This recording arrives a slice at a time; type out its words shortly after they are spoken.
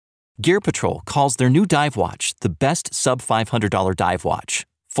Gear Patrol calls their new dive watch the best sub-$500 dive watch.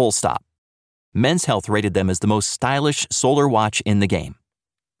 Full stop. Men's Health rated them as the most stylish solar watch in the game.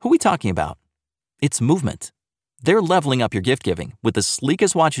 Who are we talking about? It's Movement. They're leveling up your gift giving with the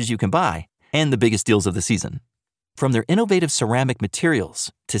sleekest watches you can buy and the biggest deals of the season. From their innovative ceramic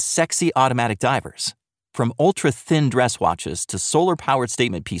materials to sexy automatic divers, from ultra-thin dress watches to solar-powered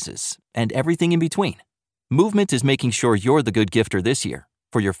statement pieces, and everything in between, Movement is making sure you're the good gifter this year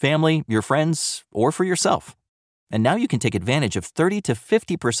for your family, your friends, or for yourself. And now you can take advantage of 30 to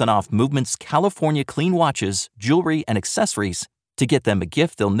 50% off Movement's California clean watches, jewelry, and accessories to get them a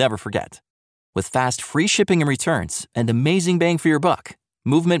gift they'll never forget. With fast, free shipping and returns and amazing bang for your buck,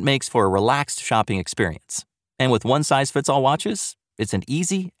 Movement makes for a relaxed shopping experience. And with one-size-fits-all watches, it's an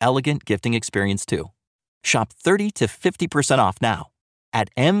easy, elegant gifting experience too. Shop 30 to 50% off now at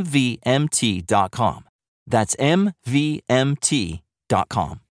mvmt.com. That's mvmt.com.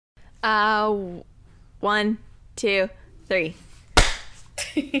 1, 2, 3.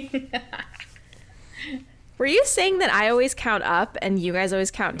 Were you saying that I always count up and you guys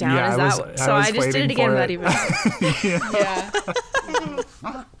always count down? Yeah, I just did it again without even. Yeah.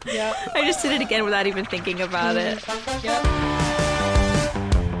 Yeah. I just did it again without even thinking about it. Yep.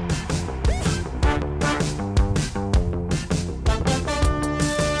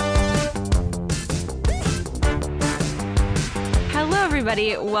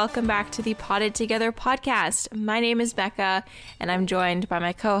 Everybody, welcome back to the Potted Together podcast. My name is Becca, and I'm joined by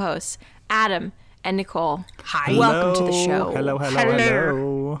my co-hosts, Adam and Nicole. Hi. Welcome to the show. Hello.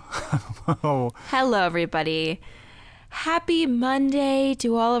 Hello, everybody. Happy Monday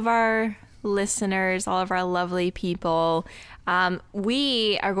to all of our listeners, all of our lovely people.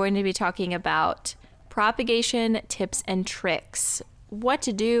 We are going to be talking about propagation tips and tricks. What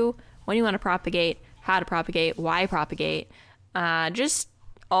to do when you want to propagate, how to propagate, why propagate. Just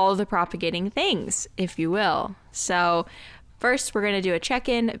all the propagating things, if you will. So first, we're going to do a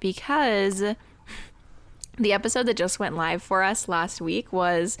check-in because the episode that just went live for us last week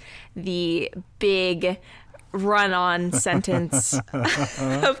was the big run-on sentence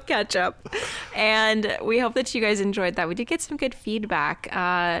of catch-up. And we hope that you guys enjoyed that. We did get some good feedback.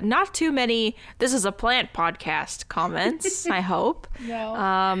 Not too many, this is a plant podcast comments, I hope.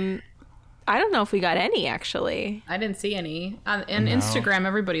 No. I don't know if we got any, actually. I didn't see any. On Instagram,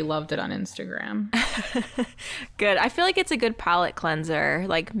 everybody loved it on Instagram. Good. I feel like it's a good palate cleanser,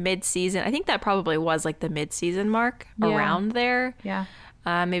 like mid-season. I think that probably was like the mid-season mark, around there. Yeah.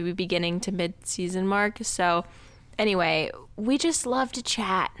 Maybe beginning to mid-season mark. So anyway, we just love to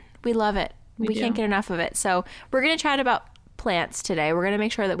chat. We love it. We can't get enough of it. So we're going to chat about plants today. We're going to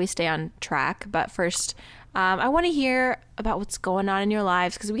make sure that we stay on track. But first, I want to hear about what's going on in your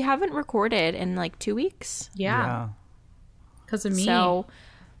lives because we haven't recorded in like 2 weeks. Yeah. Because of me. So,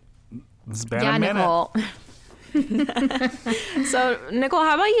 It's been a minute. Nicole. So, Nicole,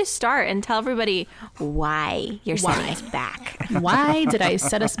 how about you start and tell everybody why you're sending us back? Why did I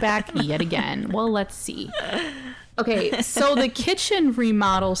set us back yet again? Well, let's see. Okay, so the kitchen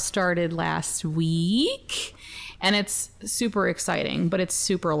remodel started last week, and it's super exciting, but it's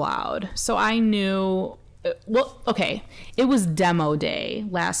super loud. So I knew... Well, okay, it was demo day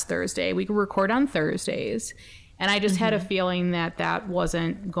last Thursday. We could record on Thursdays, and I just had a feeling that that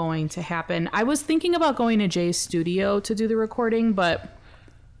wasn't going to happen. I was thinking about going to Jay's studio to do the recording, but,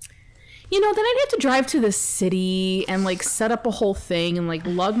 you know, then I'd have to drive to the city and, like, set up a whole thing and, like,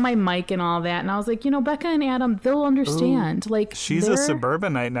 lug my mic and all that. And I was like, you know, Becca and Adam, they'll understand. Ooh, like, she's a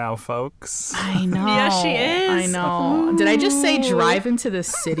suburbanite now, folks. I know. Yeah, she is. I know. Ooh. Did I just say drive into the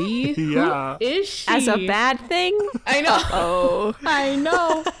city? Yeah. Who is she? As a bad thing? I know. Oh, I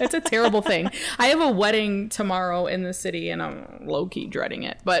know. It's a terrible thing. I have a wedding tomorrow in the city, and I'm low-key dreading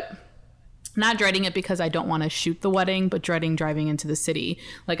it. But... not dreading it because I don't want to shoot the wedding, but dreading driving into the city.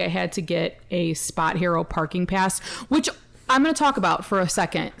 Like, I had to get a Spot Hero parking pass, which I'm going to talk about for a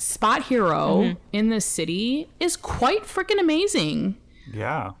second. Spot Hero in the city is quite freaking amazing.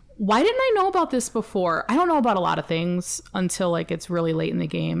 Yeah. Why didn't I know about this before? I don't know about a lot of things until, like, it's really late in the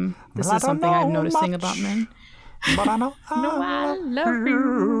game. This is something I'm noticing about men. But I know I love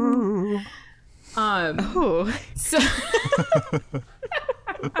you. So...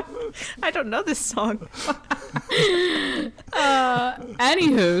 I don't know this song.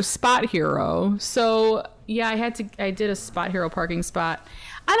 Anywho, Spot Hero. So yeah, I did a Spot Hero parking spot.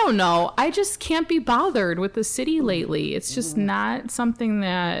 I don't know. I just can't be bothered with the city lately. It's just not something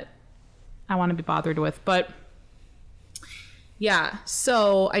that I want to be bothered with. But yeah,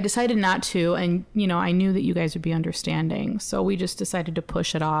 so I decided not to, and you know, I knew that you guys would be understanding, so we just decided to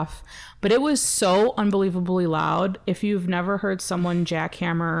push it off. But it was so unbelievably loud. If you've never heard someone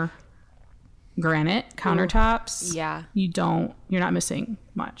jackhammer granite countertops. Yeah. You're not missing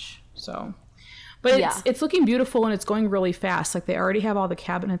much. So, but it's looking beautiful and it's going really fast. Like they already have all the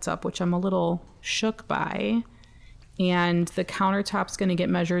cabinets up, which I'm a little shook by. And the countertop's going to get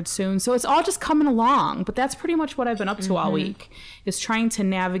measured soon. So it's all just coming along. But that's pretty much what I've been up to all week, is trying to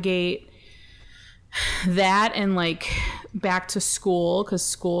navigate that and like back to school, because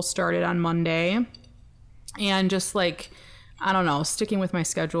school started on Monday. And just like, I don't know, sticking with my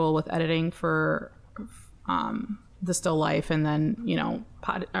schedule with editing for The Still Life, and then, you know,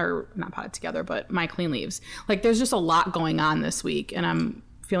 not potted together, but My Clean Leaves. Like there's just a lot going on this week and I'm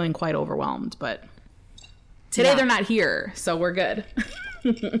feeling quite overwhelmed, but today they're not here, so we're good.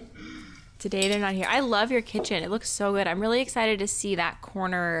 Today they're not here. I love your kitchen. It looks so good. I'm really excited to see that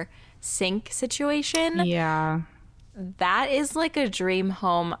corner sink situation. Yeah. That is like a dream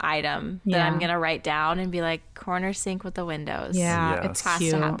home item that I'm going to write down and be like, corner sink with the windows. Yeah, Yes. it's Has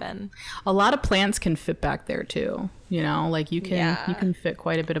cute. to happen. A lot of plants can fit back there too. You know, like you can fit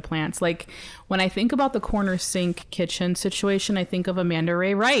quite a bit of plants. Like when I think about the corner sink kitchen situation, I think of Amanda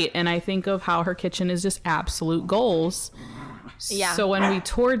Ray Wright, and I think of how her kitchen is just absolute goals. Yeah. So when we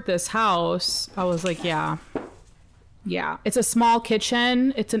toured this house, I was like, yeah, it's a small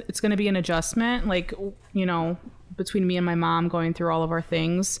kitchen. It's going to be an adjustment. Like, you know, between me and my mom going through all of our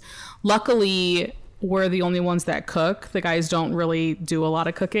things. Luckily, we're the only ones that cook. The guys don't really do a lot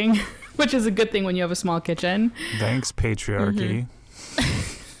of cooking, which is a good thing when you have a small kitchen. Thanks, patriarchy.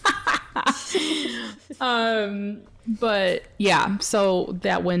 But yeah, so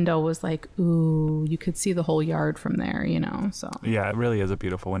that window was like, ooh, you could see the whole yard from there, you know. So Yeah, it really is a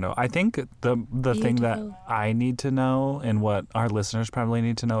beautiful window. I think the thing that I need to know, and what our listeners probably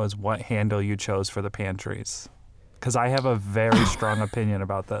need to know, is what handle you chose for the pantries. Because I have a very strong opinion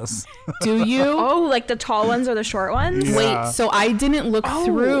about this. do you? Oh, like the tall ones or the short ones? Yeah. Wait, so I didn't look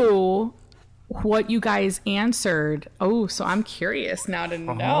through what you guys answered. Oh, so I'm curious now to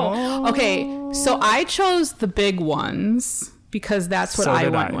know. Okay, so I chose the big ones because that's what So I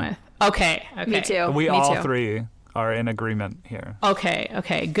did went I. with. Okay. Me too. We Me all too. three are in agreement here.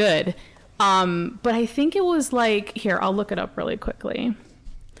 Okay, good. But I think it was like, here, I'll look it up really quickly.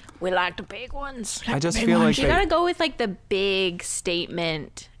 We like the big ones. I just feel like You gotta go with like the big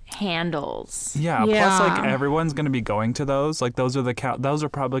statement handles. Yeah, Yeah. plus like everyone's going to be going to those. Like those are those are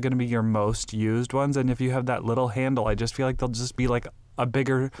probably going to be your most used ones, and if you have that little handle, I just feel like they'll just be like a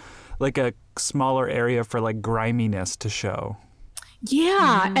bigger, like a smaller area for like griminess to show.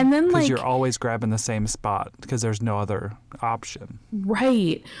 Yeah, and then Because like, you're always grabbing the same spot because there's no other option.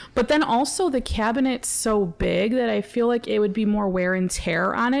 right. But then also the cabinet's so big that I feel like it would be more wear and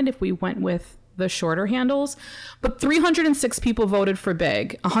tear on it if we went with the shorter handles. But 306 people voted for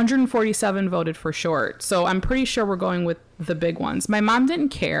big, 147 voted for short. So I'm pretty sure we're going with the big ones. My mom didn't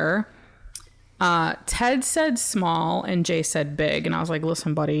care. Ted said small and Jay said big. And I was like,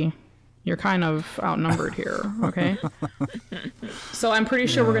 listen, buddy, you're kind of outnumbered here. Okay. So I'm pretty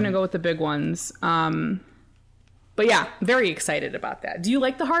sure we're going to go with the big ones. But yeah, very excited about that. Do you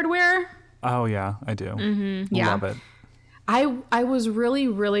like the hardware? Oh yeah, I do. Yeah. Love it. I was really,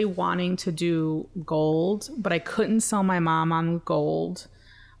 really wanting to do gold, but I couldn't sell my mom on gold.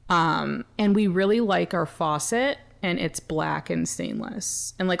 And we really like our faucet, and it's black and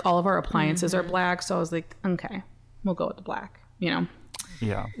stainless. And like all of our appliances are black. So I was like, okay, we'll go with the black, you know?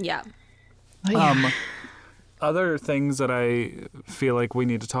 Yeah. Yeah. Other things that I feel like we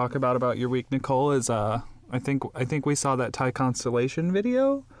need to talk about your week, Nicole, is I think we saw that Thai constellation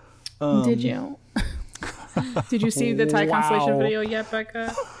video. Did you? Did you see the Thai constellation video yet,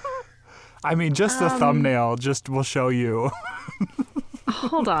 Becca? I mean, just the thumbnail just will show you.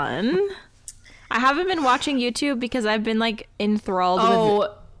 Hold on. I haven't been watching YouTube because I've been like enthralled with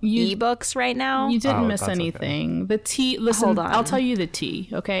ebooks right now. You didn't Oh, miss that's okay. anything. The tea. Listen, Hold on. I'll tell you the tea.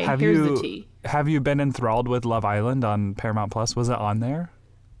 Okay, here's the tea. Have you been enthralled with Love Island on Paramount Plus? Was it on there?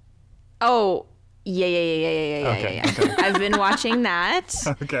 Oh, yeah. Okay. I've been watching that.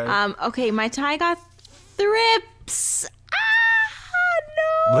 Okay. Okay, my tie got thrips.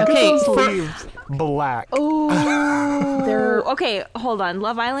 No. Look Okay, at those for- leaves. Black. They're Okay, hold on.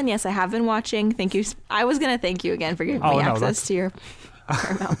 Love Island, yes, I have been watching. Thank you. I was going to thank you again for giving Oh, me no, access that's- to your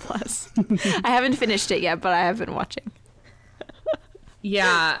Paramount Plus. I haven't finished it yet, but I have been watching.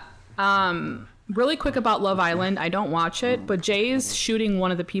 Yeah. Really quick about Love Island. I don't watch it, but Jay's shooting one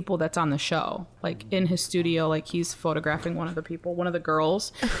of the people that's on the show, like in his studio, like he's photographing one of the people, one of the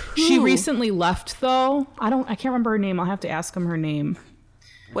girls. She recently left though. I can't remember her name. I'll have to ask him her name.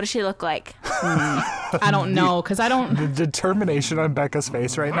 What does she look like? I don't know, because I don't. The determination on Becca's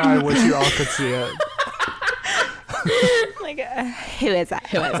face right now, I wish you all could see it. Like, who is that?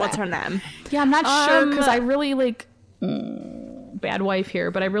 What's her name? Yeah, I'm not sure because I really like bad wife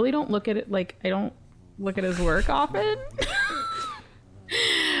here, but I really don't look at it like I don't look at his work often.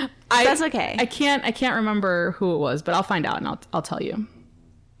 That's okay. I can't remember who it was, but I'll find out and I'll tell you.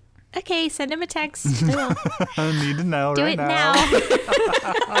 Okay, send him a text. I will. I need to know Do right it now.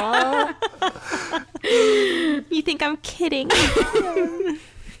 You think I'm kidding?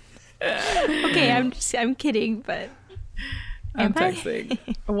 Okay, I'm kidding, but I'm texting.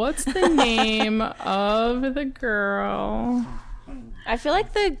 What's the name of the girl? I feel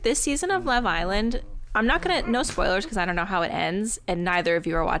like this season of Love Island, I'm not gonna, no spoilers because I don't know how it ends and neither of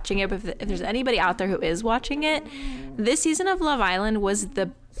you are watching it, but if there's anybody out there who is watching it, this season of Love Island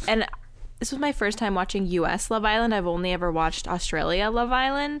and this was my first time watching US Love Island. I've only ever watched Australia Love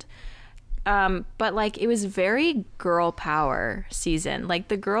Island. But like it was very girl power season. Like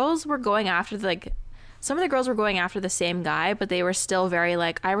the girls were going after some of the girls were going after the same guy, but they were still very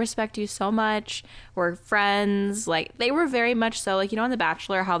like, I respect you so much. We're friends. Like they were very much so like, on The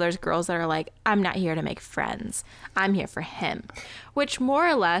Bachelor, how there's girls that are like, I'm not here to make friends. I'm here for him, which more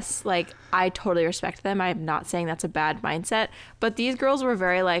or less, like, I totally respect them. I'm not saying that's a bad mindset, but these girls were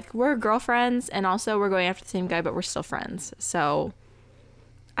very like, we're girlfriends. And also we're going after the same guy, but we're still friends. So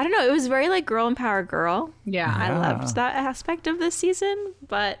I don't know. It was very like girl empower girl. Yeah. I loved that aspect of this season,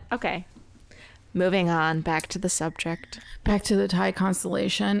 but okay. Moving on, back to the subject. Back to the Thai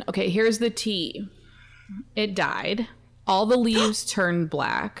constellation. Okay, here's the tea. It died. All the leaves turned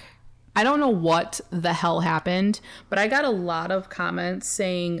black. I don't know what the hell happened, but I got a lot of comments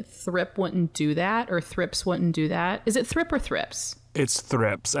saying Thrip wouldn't do that or Thrips wouldn't do that. Is it Thrip or Thrips? It's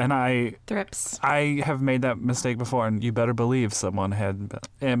Thrips, and Thrips. I have made that mistake before, and you better believe someone had.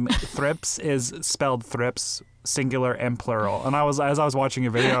 Thrips is spelled Thrips, singular and plural. And as I was watching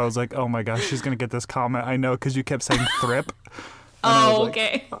your video, I was like, oh my gosh, she's gonna get this comment. I know, because you kept saying Thrip. Oh,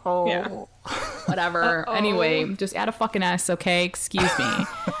 okay. Oh, yeah. Whatever. Anyway, just add a fucking S, okay? Excuse me.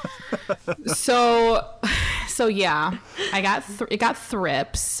 So yeah, it got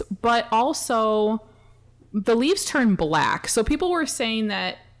Thrips, but also the leaves turned black. So people were saying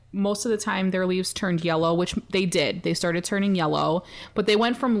that most of the time their leaves turned yellow, which they did. They started turning yellow, but they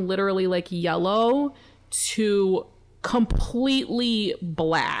went from literally like yellow to completely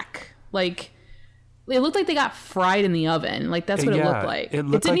black. Like it looked like they got fried in the oven. Like that's what it looked like.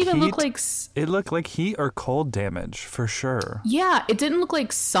 It didn't even look like it looked like heat or cold damage for sure. Yeah, it didn't look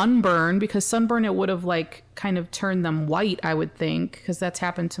like sunburn, because sunburn it would have like kind of turned them white, I would think, because that's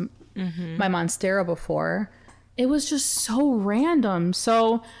happened to my Monstera before. It was just so random.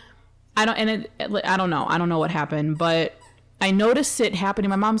 So I don't know what happened, but I noticed it happening.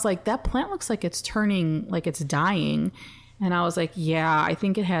 My mom's like, that plant looks like it's turning, like it's dying. And I was like, yeah, I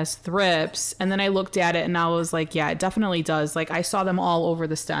think it has thrips. And then I looked at it and I was like, yeah, it definitely does. Like I saw them all over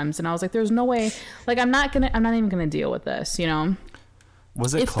the stems and I was like, there's no way, like I'm not even gonna deal with this,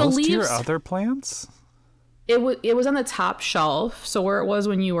 Was it close to your other plants? It was on the top shelf, so where it was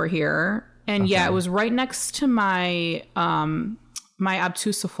when you were here. And yeah, it was right next to my my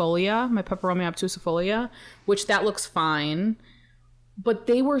obtusifolia, my peperomia obtusifolia, which that looks fine. But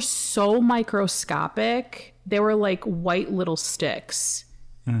they were so microscopic. They were like white little sticks.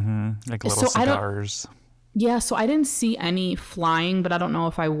 Like little cigars. Yeah, so I didn't see any flying, but I don't know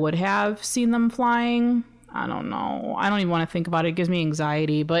if I would have seen them flying. I don't know. I don't even want to think about it. It gives me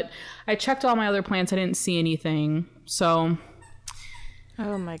anxiety. But I checked all my other plants. I didn't see anything. So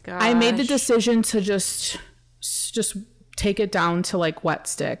oh my gosh. I made the decision to just take it down to like wet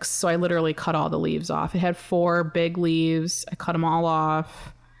sticks. So I literally cut all the leaves off. It had 4 big leaves. I cut them all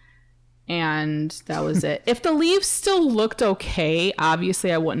off. And that was it. If the leaves still looked okay,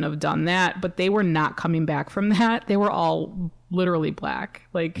 obviously I wouldn't have done that. But they were not coming back from that. They were all literally black.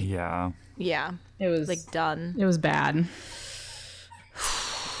 Like yeah. It was like done. It was bad.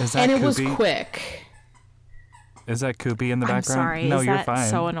 Is that and it Koopy? was quick. Is that Koopy in the background? Sorry. No, Is you're that fine.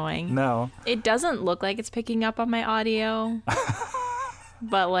 so annoying? No. It doesn't look like it's picking up on my audio.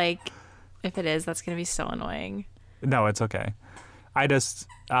 But like if it is, that's gonna be so annoying. No, it's okay. I just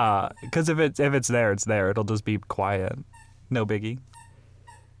because if it's there, it's there. It'll just be quiet. No biggie.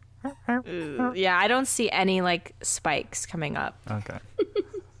 Yeah, I don't see any like spikes coming up. Okay.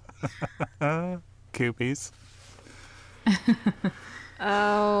 Koopies.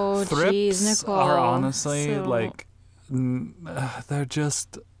 Oh, Thrips jeez, Nicole. are honestly So- like they're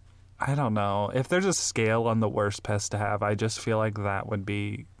just, I don't know. If there's a scale on the worst pest to have, I just feel like that would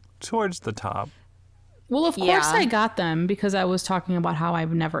be towards the top. Well, of course I got them because I was talking about how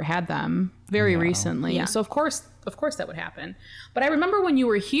I've never had them. very recently. Yeah. So of course that would happen. But I remember when you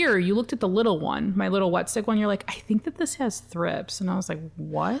were here, you looked at the little one, my little wet stick one. You're like, I think that this has thrips. And I was like,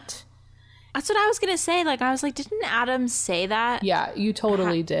 what? That's what I was going to say. Like, I was like, didn't Adam say that? Yeah, you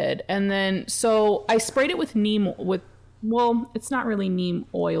totally did. And then, so I sprayed it with well, it's not really neem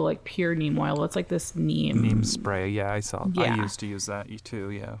oil, like pure neem oil. It's like this Neem spray. Yeah, I saw. Yeah. I used to use that too.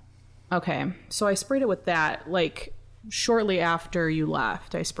 Yeah. Okay. So I sprayed it with that, like shortly after you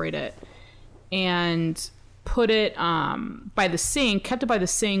left. I sprayed it and put it by the sink, kept it by the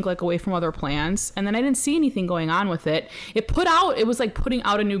sink, like away from other plants. And then I didn't see anything going on with it. It was like putting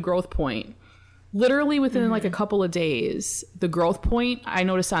out a new growth point. Literally within like a couple of days, the growth point, I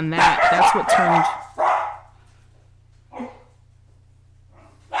noticed on that's what turned.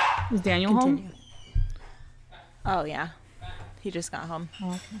 Is Daniel home? Oh, yeah. He just got home.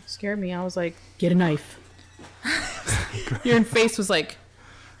 Oh, it scared me. I was like, get a knife. Your face was like,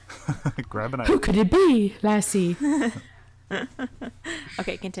 grab a knife. who could it be, lassie?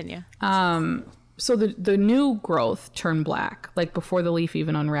 Okay, continue. So the new growth turned black, like before the leaf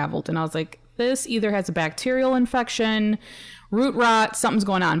even unraveled. And I was like, this either has a bacterial infection, root rot, something's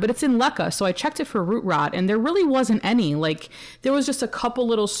going on. But it's in leca, so I checked it for root rot, and there really wasn't any. Like, there was just a couple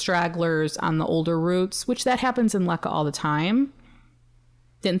little stragglers on the older roots, which that happens in leca all the time.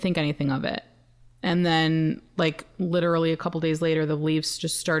 Didn't think anything of it. And then, like, literally a couple days later, the leaves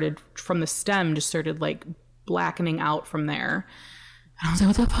just started, from the stem, just started, like, blackening out from there. And I was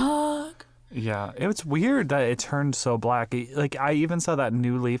like, what the fuck? Yeah, it was weird that it turned so black. Like, I even saw that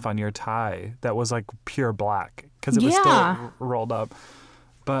new leaf on your tie that was like pure black because it was still rolled up.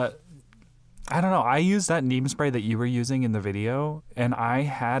 But I don't know. I used that neem spray that you were using in the video, and I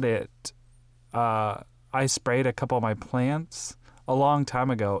had it. I sprayed a couple of my plants a long time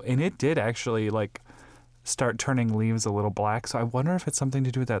ago, and it did actually like start turning leaves a little black. So I wonder if it's something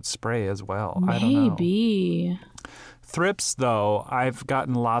to do with that spray as well. I don't know. Maybe. Thrips, though, I've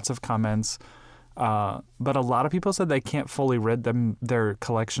gotten lots of comments, but a lot of people said they can't fully rid their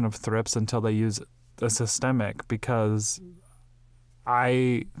collection of thrips until they use a systemic, because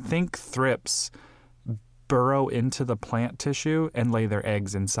I think thrips burrow into the plant tissue and lay their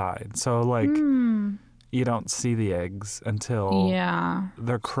eggs inside. So, like, you don't see the eggs until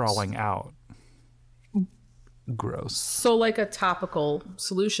they're crawling out. Gross. So, like, a topical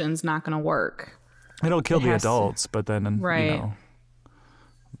solution's not going to work. It'll kill the adults, but then, right. You know,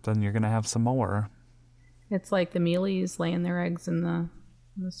 then you're going to have some more. It's like the mealies laying their eggs in the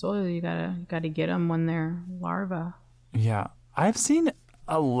soil. You gotta get them when they're larvae. Yeah. I've seen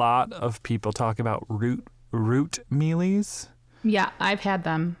a lot of people talk about root mealies. Yeah, I've had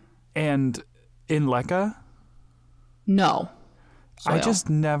them. And in leca? No. Soil.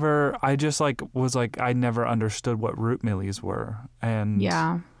 I just was like, I never understood what root mealies were. And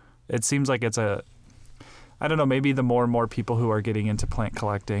it seems like it's I don't know, maybe the more and more people who are getting into plant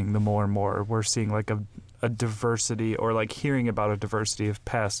collecting, the more and more we're seeing like a diversity, or like hearing about a diversity of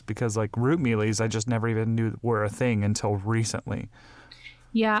pests, because like root mealies, I just never even knew were a thing until recently.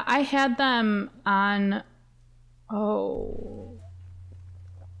 Yeah, I had them on,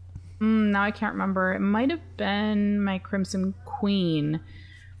 now I can't remember. It might have been my Crimson Queen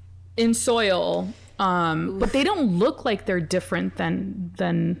in soil, but they don't look like they're different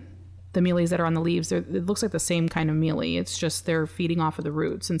than the mealies that are on the leaves. It looks like the same kind of mealy. It's just they're feeding off of the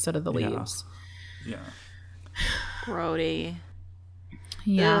roots instead of the leaves. Yeah. Grody.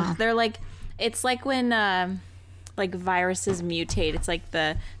 Yeah. Ugh, they're like, it's like when like viruses mutate. It's like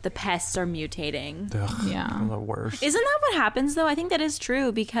the pests are mutating. Ugh, yeah. The worst. Isn't that what happens though? I think that is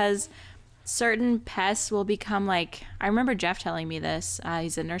true, because certain pests will become like, I remember Jeff telling me this,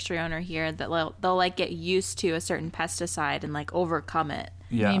 he's a nursery owner here, that they'll like get used to a certain pesticide and like overcome it.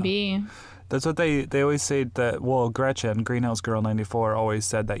 Yeah. Maybe. That's what they always say that, well, Gretchen, Greenhouse Girl 94, always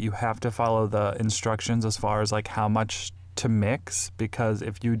said that you have to follow the instructions as far as like how much to mix, because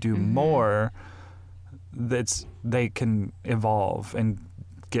if you do more, they can evolve and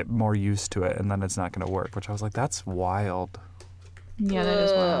get more used to it, and then it's not going to work, which I was like, that's wild. Yeah, that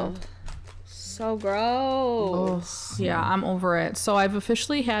is wild. So gross. Oh, yeah, I'm over it. So I've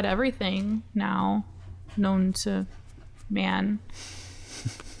officially had everything now known to man.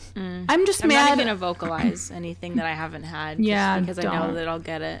 I'm just mad. I'm not even gonna vocalize anything that I haven't had. Yeah, because I know that I'll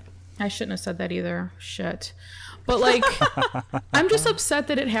get it. I shouldn't have said that either. Shit. But like, I'm just upset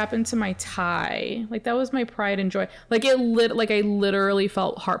that it happened to my tie. Like, that was my pride and joy. Like, I literally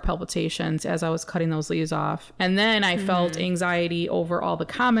felt heart palpitations as I was cutting those leaves off, and then I felt anxiety over all the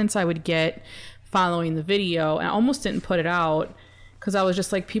comments I would get following the video, and I almost didn't put it out. Because I was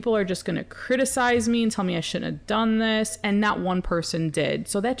just like, people are just going to criticize me and tell me I shouldn't have done this. And not one person did.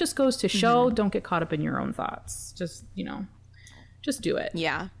 So that just goes to show, don't get caught up in your own thoughts. Just, just do it.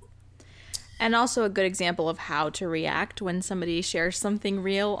 Yeah. And also a good example of how to react when somebody shares something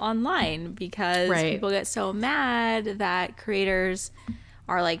real online, because people get so mad that creators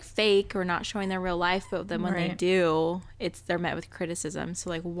are like fake or not showing their real life, but then when they do, they're met with criticism. So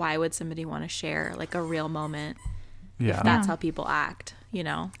like, why would somebody want to share like a real moment? Yeah. If that's how people act,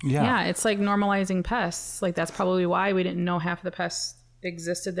 Yeah, it's like normalizing pests. Like that's probably why we didn't know half of the pests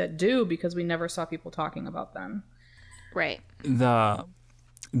existed that do, because we never saw people talking about them. Right. The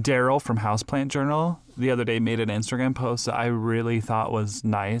Daryl from Houseplant Journal the other day made an Instagram post that I really thought was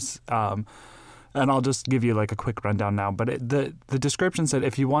nice. And I'll just give you like a quick rundown now. But the description said,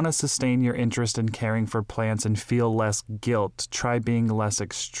 if you want to sustain your interest in caring for plants and feel less guilt, try being less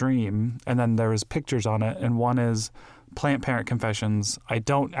extreme. And then there was pictures on it. And one is plant parent confessions. I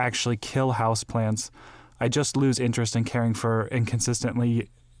don't actually kill houseplants. I just lose interest in caring for inconsistently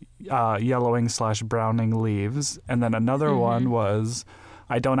yellowing/browning leaves. And then another one was,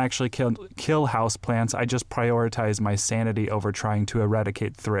 I don't actually kill houseplants. I just prioritize my sanity over trying to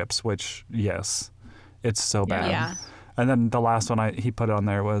eradicate thrips, which, yes, it's so bad. Yeah. And then the last one he put on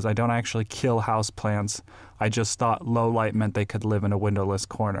there was, I don't actually kill houseplants. I just thought low light meant they could live in a windowless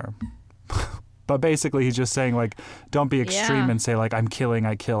corner. But basically he's just saying, like, don't be extreme and say, like, I'm killing,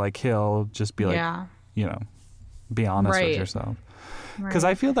 I kill. Just be like, be honest with yourself. Because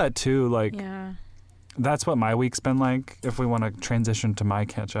I feel that too, like... Yeah. That's what my week's been like, if we want to transition to my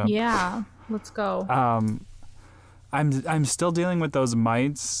catch-up. Yeah, let's go. I'm still dealing with those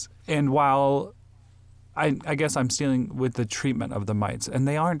mites, and while I guess I'm dealing with the treatment of the mites, and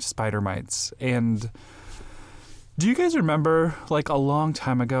they aren't spider mites. And do you guys remember, like, a long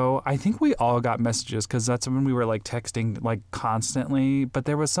time ago, I think we all got messages, because that's when we were, like, texting, like, constantly, but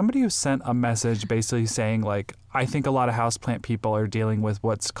there was somebody who sent a message basically saying, like, I think a lot of houseplant people are dealing with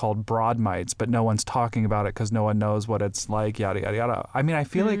what's called broad mites, but no one's talking about it because no one knows what it's like, yada, yada, yada. I mean, I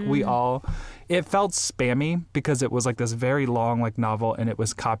feel like we all... It felt spammy because it was, like, this very long, like, novel, and it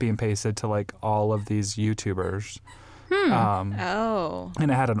was copy and pasted to, like, all of these YouTubers. And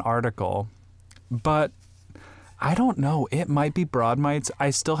it had an article. But... I don't know. It might be broad mites. I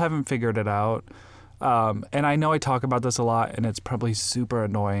still haven't figured it out. And I know I talk about this a lot, and it's probably super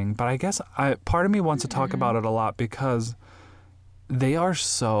annoying. But I guess part of me wants to talk about it a lot because they are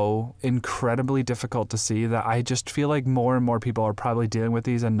so incredibly difficult to see that I just feel like more and more people are probably dealing with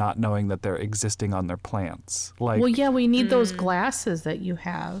these and not knowing that they're existing on their plants. Like, well, yeah, we need those glasses that you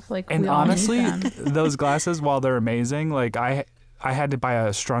have. Like, and honestly, those glasses, while they're amazing, like I had to buy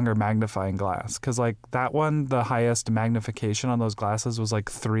a stronger magnifying glass because, like, that one, the highest magnification on those glasses was like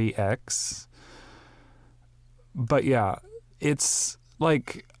 3x. But yeah, it's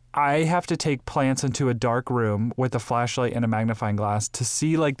like I have to take plants into a dark room with a flashlight and a magnifying glass to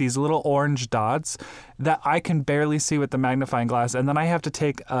see, like, these little orange dots that I can barely see with the magnifying glass. And then I have to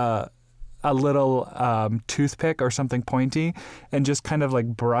take a little toothpick or something pointy and just kind of, like,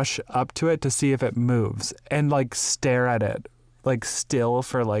 brush up to it to see if it moves and, like, stare at it. Like, still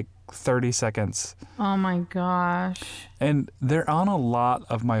for like 30 seconds. Oh my gosh. And they're on a lot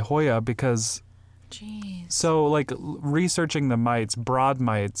of my Hoya because... Jeez. So, like, researching the mites, broad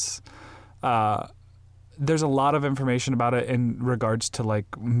mites, there's a lot of information about it in regards to,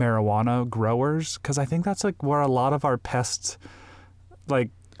 like, marijuana growers. Because I think that's, like, where a lot of our pests, like,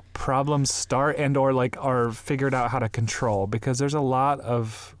 problems start and or, like, are figured out how to control. Because there's a lot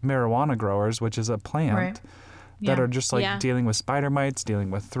of marijuana growers, which is a plant... Right. That are just, like, dealing with spider mites, dealing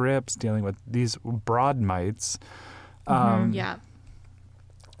with thrips, dealing with these broad mites. Yeah.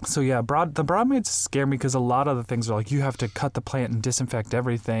 So, yeah, the broad mites scare me because a lot of the things are, like, you have to cut the plant and disinfect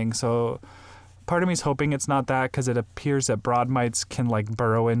everything. So part of me is hoping it's not that because it appears that broad mites can, like,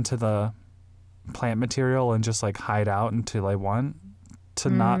 burrow into the plant material and just, like, hide out until I want to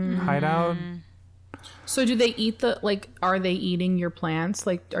not hide out. So do they eat are they eating your plants?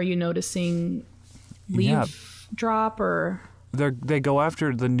 Like, are you noticing leaf drop or they go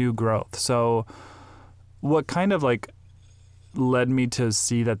after the new growth? So what kind of, like, led me to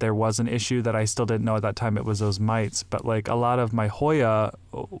see that there was an issue that I still didn't know at that time, it was those mites, but, like, a lot of my Hoya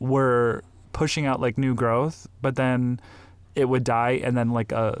were pushing out, like, new growth, but then it would die and then,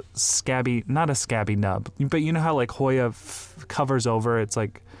 like, not a scabby nub, but you know how, like, Hoya covers over, it's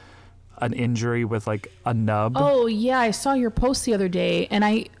like an injury with, like, a nub. Oh yeah, I saw your post the other day, and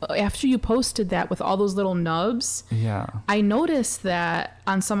after you posted that with all those little nubs, I noticed that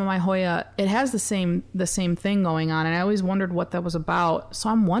on some of my Hoya it has the same thing going on, and I always wondered what that was about. So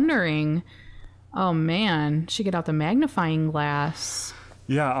I'm wondering, Oh man, should get out the magnifying glass.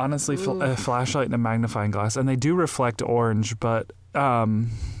 Yeah, honestly, a flashlight and a magnifying glass, and they do reflect orange. But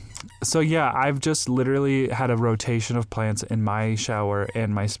so yeah, I've just literally had a rotation of plants in my shower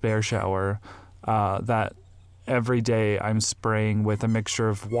and my spare shower. That every day I'm spraying with a mixture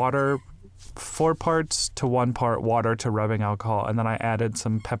of water, 4 parts to 1 part water to rubbing alcohol, and then I added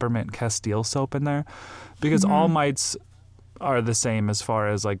some peppermint Castile soap in there, because all mites are the same as far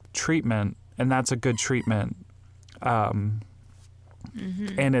as like treatment, and that's a good treatment. And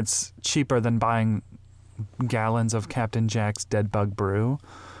it's cheaper than buying gallons of Captain Jack's Dead Bug Brew,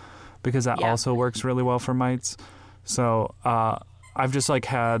 because that also works really well for mites. So I've just like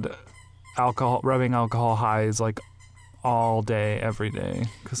had rubbing alcohol highs like all day, every day,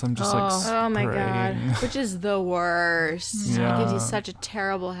 because I'm just like spraying. Oh my God, which is the worst. Yeah. It gives you such a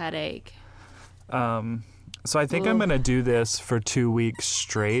terrible headache. So I think I'm going to do this for 2 weeks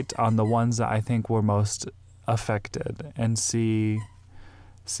straight on the ones that I think were most affected, and see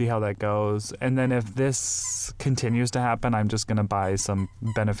how that goes. And then if this continues to happen, I'm just going to buy some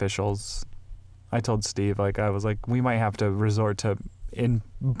beneficials. I told Steve, I was like, we might have to resort to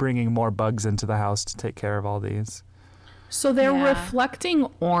bringing more bugs into the house to take care of all these. So they're reflecting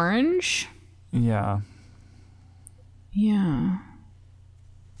orange? Yeah. Yeah.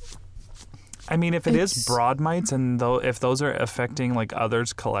 I mean, if it is broad mites, and if those are affecting like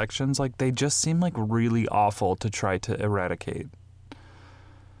others' collections, like they just seem like really awful to try to eradicate.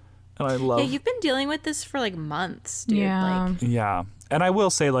 And I love. Yeah, you've been dealing with this for like months, dude. Yeah. Yeah, and I will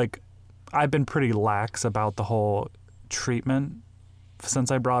say, like, I've been pretty lax about the whole treatment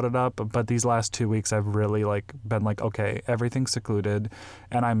since I brought it up, but these last 2 weeks I've really like been like, okay, everything's secluded,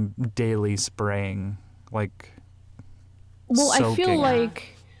 and I'm daily spraying like. Well, soaking.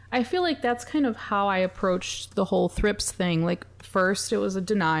 I feel like that's kind of how I approached the whole thrips thing. Like, first it was a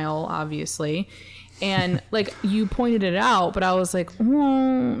denial, obviously. And like you pointed it out, but I was like,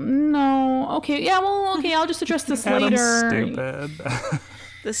 no, okay, yeah, well, okay, I'll just address this later. Stupid.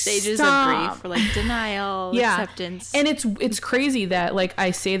 The stages of grief, or like denial, acceptance. And it's crazy that like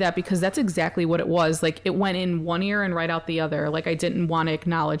I say that, because that's exactly what it was. Like, it went in one ear and right out the other. Like, I didn't want to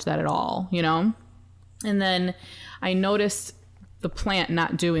acknowledge that at all, you know? And then I noticed the plant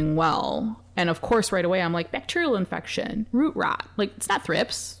not doing well. And of course, right away, I'm like, bacterial infection, root rot. Like, it's not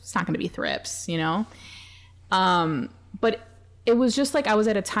thrips. It's not going to be thrips, you know? But it was just like I was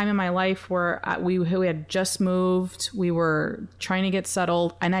at a time in my life where we had just moved. We were trying to get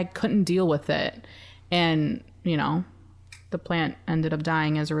settled, and I couldn't deal with it. And, you know, the plant ended up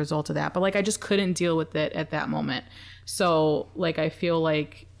dying as a result of that. But, like, I just couldn't deal with it at that moment. So, like, I feel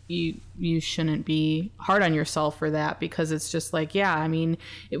like you shouldn't be hard on yourself for that, because it's just like, yeah, I mean,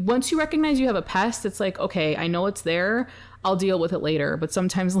 once you recognize you have a pest, it's like, okay, I know it's there, I'll deal with it later. But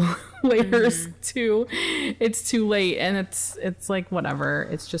sometimes later it's too late, and it's like, whatever,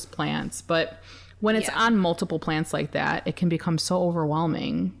 it's just plants. But when it's on multiple plants like that, it can become so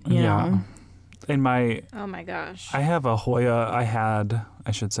overwhelming, you know? In my Oh my gosh. I have a Hoya.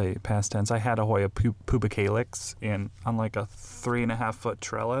 I should say past tense. I had a Hoya pubicalix on like a 3.5 foot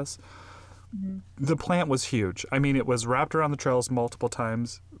trellis. The plant was huge. I mean, it was wrapped around the trellis multiple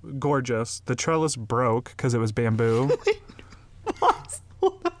times. Gorgeous. The trellis broke because it was bamboo.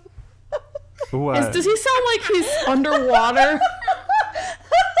 What? Does he sound like he's underwater?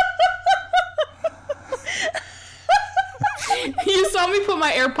 You saw me put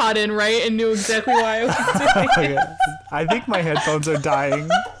my AirPod in, right? And knew exactly why I was doing it. Okay. I think my headphones are dying.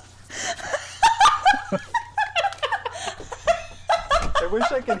 I wish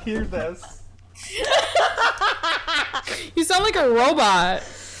I could hear this. You sound like a robot.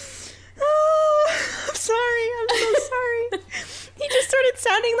 I'm sorry. I'm so sorry. He just started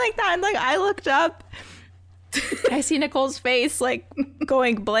sounding like that, and like I looked up. I see Nicole's face like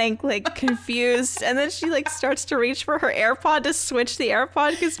going blank, like confused, and then she like starts to reach for her AirPod to switch the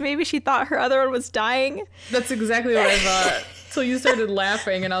AirPod because maybe she thought her other one was dying. That's exactly what I thought. So you started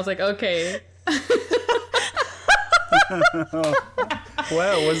laughing, and I was like, okay.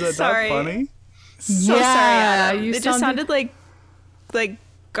 Wow, was it that funny? So sorry, Adam. It just sounded like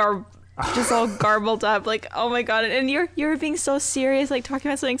just all garbled up, like, oh my god. And you're being so serious, like talking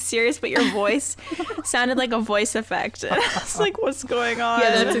about something serious, but your voice sounded like a voice effect. And I was like, what's going on?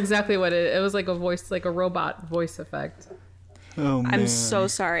 Yeah, that's exactly what it was, like a voice, like a robot voice effect. Oh man. I'm so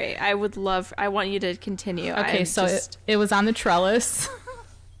sorry. I want you to continue. Okay, so it was on the trellis.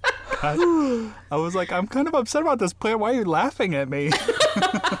 I was like, I'm kind of upset about this plant. Why are you laughing at me?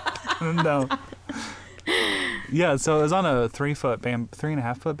 No. Yeah, so it was on a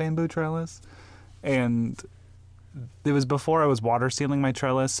 3.5 foot bamboo trellis, and it was before I was water sealing my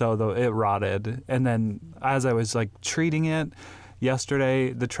trellis, so it rotted. And then as I was like treating it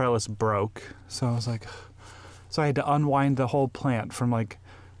yesterday, the trellis broke. So I was like, so I had to unwind the whole plant from like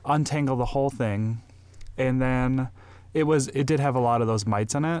untangle the whole thing. And then it did have a lot of those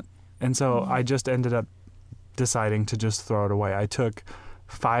mites in it. And so I just ended up deciding to just throw it away. I took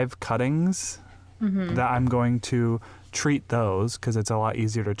 5 cuttings that I'm going to treat those, because it's a lot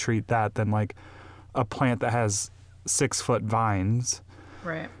easier to treat that than like a plant that has 6-foot vines.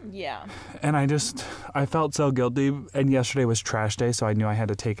 Right. Yeah. And I felt so guilty. And yesterday was trash day, so I knew I had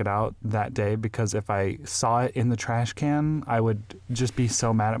to take it out that day, because if I saw it in the trash can, I would just be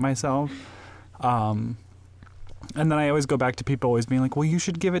so mad at myself. And then I always go back to people always being like, well, you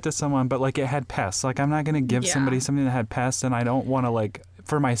should give it to someone, but like it had pests. Like I'm not going to give somebody something that had pests, and I don't want to, like,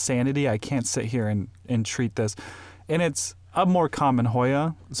 for my sanity, I can't sit here and treat this. And it's a more common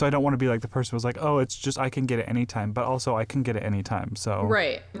Hoya, so I don't want to be like the person who was like, oh, it's just I can get it anytime, but also I can get it anytime. So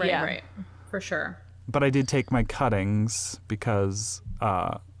Right. Yeah. For sure. But I did take my cuttings because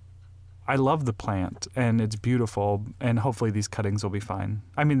I love the plant and it's beautiful, and hopefully these cuttings will be fine.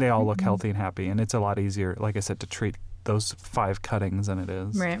 I mean, they all look healthy and happy, and it's a lot easier, like I said, to treat those 5 cuttings than it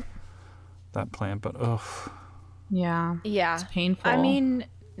is that plant. But Yeah. It's painful. I mean,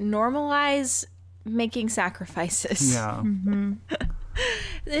 normalize making sacrifices. yeah.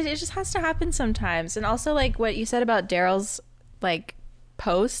 It just has to happen sometimes. And also, like what you said about Daryl's like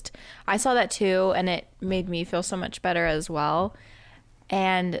post, I saw that too, and it made me feel so much better as well.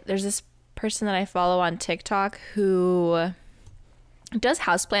 And there's this person that I follow on TikTok who does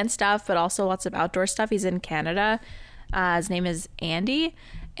houseplant stuff, but also lots of outdoor stuff. He's in Canada. His name is Andy,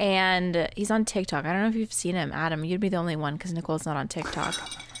 and he's on TikTok. I don't know if you've seen him, Adam. You'd be the only one because Nicole's not on TikTok.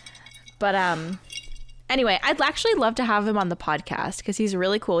 But anyway, I'd actually love to have him on the podcast because he's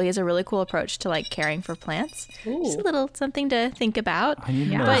really cool. He has a really cool approach to like caring for plants. Ooh. Just a little something to think about. I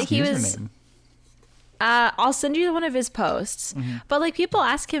need to know But his username. I'll send you one of his posts. But like people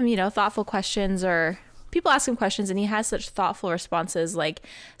ask him, thoughtful questions, or people ask him questions and he has such thoughtful responses. Like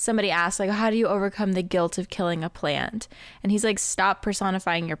somebody asked, like, how do you overcome the guilt of killing a plant? And he's like, stop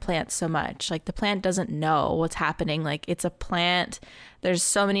personifying your plant so much. Like the plant doesn't know what's happening. Like it's a plant. There's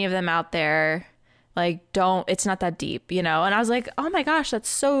so many of them out there. Like it's not that deep, And I was like, oh my gosh, that's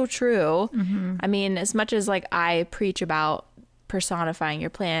so true. I mean, as much as like I preach about personifying your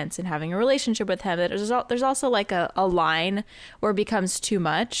plants and having a relationship with him, there's also like a line where it becomes too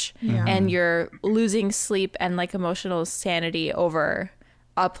much and you're losing sleep and like emotional sanity over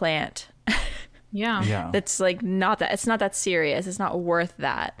a plant. Yeah. That's like it's not that serious. It's not worth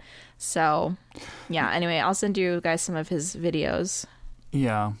that. So yeah, anyway, I'll send you guys some of his videos.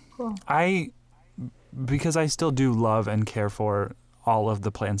 Yeah. Cool. Because I still do love and care for all of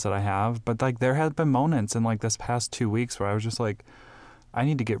the plants that I have, but like there have been moments in like this past 2 weeks where I was just like, I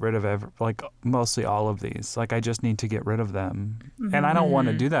need to get rid of like mostly all of these. Like I just need to get rid of them, and I don't want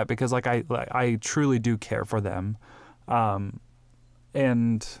to do that because like I truly do care for them,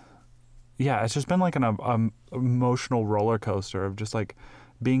 and yeah, it's just been like an emotional roller coaster of just like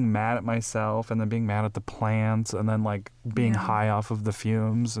being mad at myself and then being mad at the plants and then like being high off of the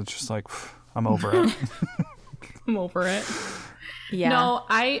fumes. It's just like I'm over it. I'm over it. Yeah. No,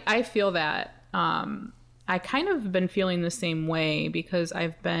 I feel that. I kind of been feeling the same way because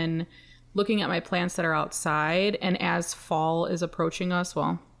I've been looking at my plants that are outside, and as fall is approaching us,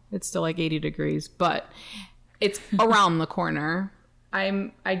 well, it's still like 80 degrees, but it's around the corner.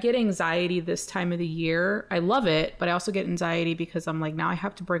 I get anxiety this time of the year. I love it, but I also get anxiety because I'm like, now I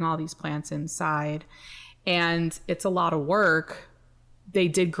have to bring all these plants inside, and it's a lot of work. They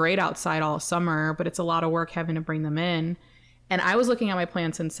did great outside all summer, but it's a lot of work having to bring them in. And I was looking at my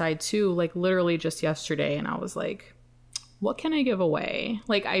plants inside too, like literally just yesterday, and I was like, what can I give away?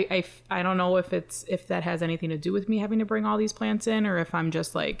 Like I don't know if that has anything to do with me having to bring all these plants in, or if I'm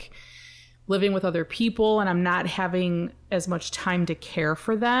just like living with other people and I'm not having as much time to care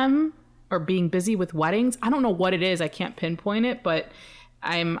for them, or being busy with weddings. I don't know what it is. I can't pinpoint it, but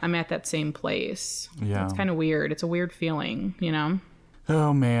I'm at that same place. Yeah. It's kind of weird. It's a weird feeling,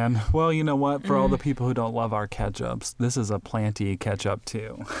 Oh man. Well, you know what? For all the people who don't love our ketchups, this is a planty ketchup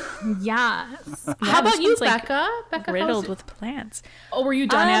too. Yes. Yeah, How about this you, one's, like, Becca? Becca, riddled with plants. Oh, were you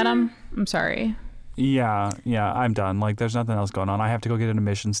done, Adam? I'm sorry. Yeah, I'm done. Like, there's nothing else going on. I have to go get an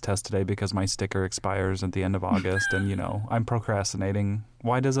emissions test today because my sticker expires at the end of August, and I'm procrastinating.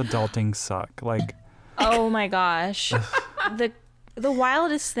 Why does adulting suck? Like, Oh my gosh. The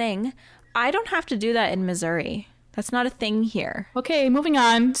wildest thing, I don't have to do that in Missouri. That's not a thing here. Okay, moving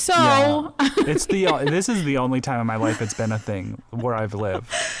on. So This is the only time in my life it's been a thing where I've lived.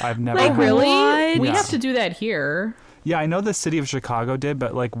 I've never Like, had- really? What? We Yeah. have to do that here. Yeah, I know the city of Chicago did,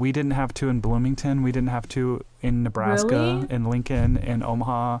 but like we didn't have to in Bloomington. We didn't have to in Nebraska, Really? in Lincoln, in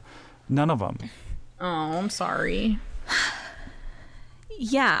Omaha. None of them. Oh, I'm sorry.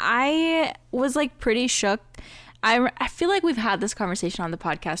 Yeah, I was like pretty shook. I feel like we've had this conversation on the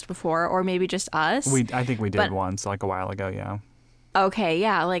podcast before, or maybe just us. I think we did But- once, like a while ago. Yeah. Okay,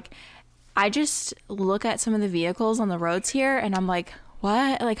 yeah, like I just look at some of the vehicles on the roads here and I'm like,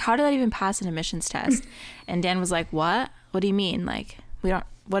 what? Like, how did that even pass an emissions test? And Dan was like, what? What do you mean? Like,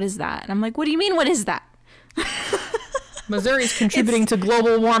 what is that? And I'm like, what do you mean, what is that? Missouri's contributing to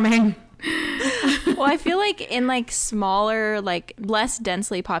global warming. Well, I feel like in like smaller, like less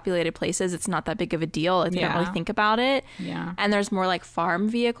densely populated places, it's not that big of a deal. Like, they don't really Yeah. think about it. Yeah. And there's more like farm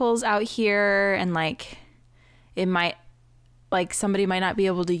vehicles out here, and like it might, like somebody might not be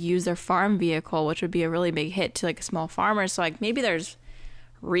able to use their farm vehicle, which would be a really big hit to like a small farmer. So like maybe there's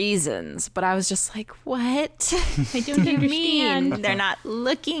reasons, but I was just like, what? I don't You mean understand. they're not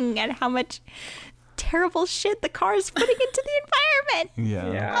looking at how much terrible shit the car is putting into the environment?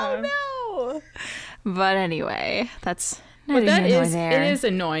 Yeah. Oh no! But anyway, that's But neither that here nor is, there. it is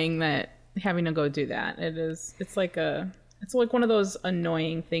annoying that having to go do that. It's like one of those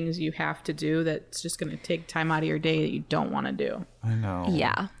annoying things you have to do that's just going to take time out of your day that you don't want to do. I know.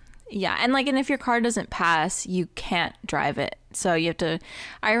 Yeah. Yeah. And if your car doesn't pass, you can't drive it. So you have to.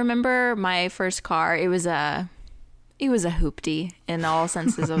 I remember my first car, it was a hoopty in all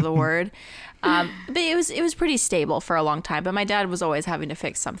senses of the word. But it was pretty stable for a long time. But my dad was always having to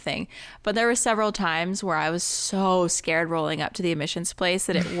fix something. But there were several times where I was so scared rolling up to the emissions place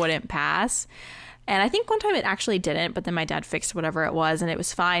that it wouldn't pass. And I think one time it actually didn't, but then my dad fixed whatever it was and it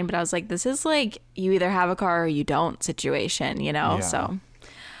was fine. But I was like, this is like you either have a car or you don't situation, you know? Yeah. So,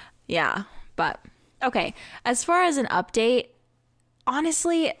 yeah. But, okay. As far as an update,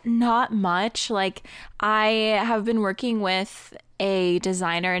 honestly, not much. Like, I have been working with a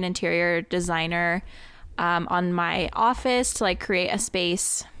designer, an interior designer, on my office to like create a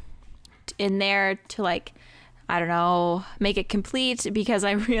space in there to like, I don't know, make it complete, because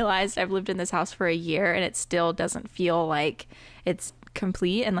I realized I've lived in this house for a year and it still doesn't feel like it's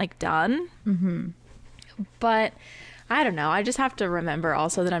complete and like done. Mm-hmm. But I don't know. I just have to remember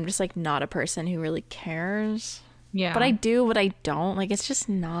also that I'm just like not a person who really cares. Yeah. But I do, but I don't. Like, it's just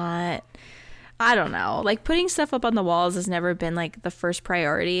not, I don't know. Like, putting stuff up on the walls has never been like the first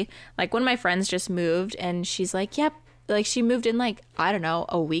priority. Like, one of my friends just moved and she's like, yep. Like, she moved in like, I don't know,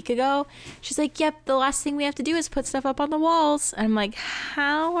 a week ago. She's like, yep, the last thing we have to do is put stuff up on the walls. And I'm like,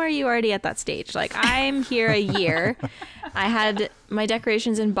 how are you already at that stage? Like, I'm here a year. I had my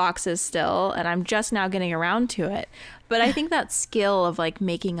decorations in boxes still, and I'm just now getting around to it. But I think that skill of like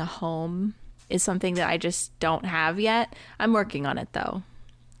making a home is something that I just don't have yet. I'm working on it though.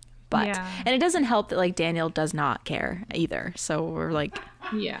 But, Yeah. and it doesn't help that like Daniel does not care either. So we're like,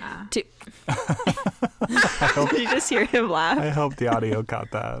 Yeah. Did you just hear him laugh? I hope the audio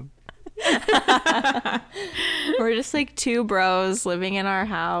caught that. We're just like two bros living in our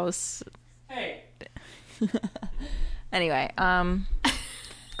house. Hey, Anyway,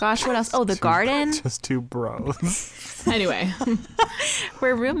 gosh, what else? Oh, the garden. Just two bros. Anyway.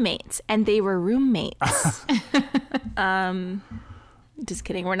 We're roommates, and they were roommates. Just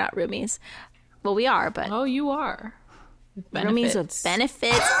kidding. We're not roomies. Well, we are, but Oh, you are. roomies with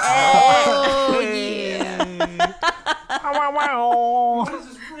benefits. Oh, yeah. what is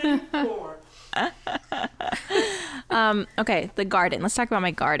this ring for? Okay, the garden. Let's talk about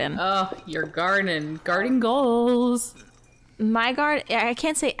my garden. Oh, your garden. Garden goals. My garden, I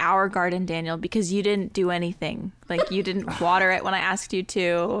can't say our garden, Daniel, because you didn't do anything. Like, you didn't water it when I asked you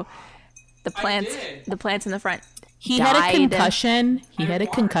to. The plants, did. the plants in the front. He had a died. concussion. He I had a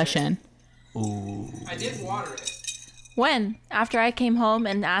watered concussion. I did water it. When? After I came home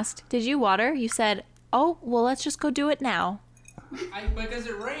and asked, did you water? You said, oh, well, let's just go do it now. Because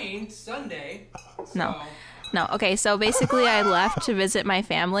it rained Sunday. No. so- No. Okay, so basically I left to visit my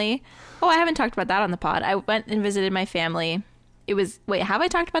family. Oh, I haven't talked about that on the pod. I went and visited my family. It was, wait, have I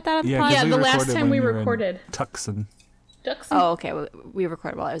talked about that on the Yeah, pod? 'cause Yeah, we the last recorded time when we you were in recorded. Tucson. Oh, okay. We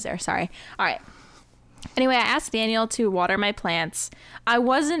recorded while I was there. Sorry. All right. Anyway, I asked Daniel to water my plants. I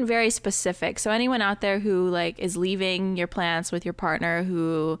wasn't very specific. So anyone out there who like is leaving your plants with your partner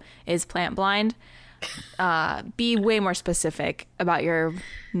who is plant blind, be way more specific about your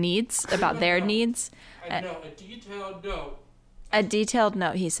needs, about their needs. I know, a detailed note. A detailed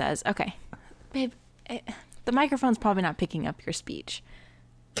note, he says. Okay. Babe, the microphone's probably not picking up your speech.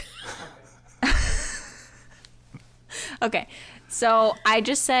 Okay, so I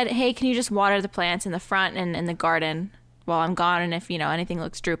just said, hey, can you just water the plants in the front and in the garden while I'm gone? And if, anything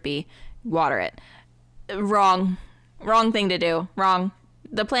looks droopy, water it. Wrong thing to do. Wrong.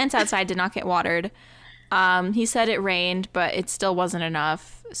 The plants outside did not get watered. He said it rained, but it still wasn't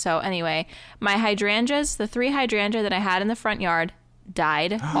enough. So anyway, my hydrangeas, the 3 hydrangea that I had in the front yard,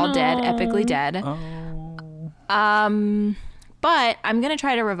 died, all dead, epically dead. But I'm going to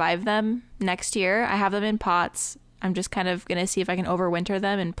try to revive them next year. I have them in pots. I'm just kind of going to see if I can overwinter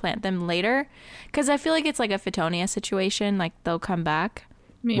them and plant them later. Because I feel like it's like a Fittonia situation. Like, they'll come back.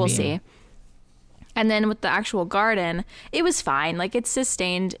 Maybe. We'll see. And then with the actual garden, it was fine. Like, it's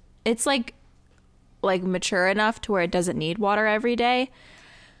sustained. It's like mature enough to where it doesn't need water every day.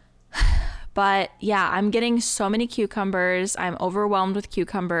 But yeah, I'm getting so many cucumbers. I'm overwhelmed with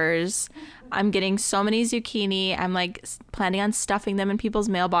cucumbers. I'm getting so many zucchini. I'm like planning on stuffing them in people's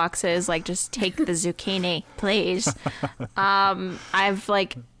mailboxes. Like, just take the zucchini, please. I've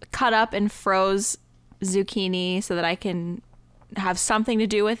like cut up and froze zucchini so that I can have something to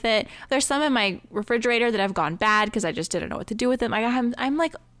do with it. There's some in my refrigerator that have gone bad because I just didn't know what to do with them. I'm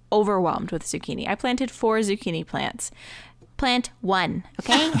like overwhelmed with zucchini. I planted 4 zucchini plants. Plant 1,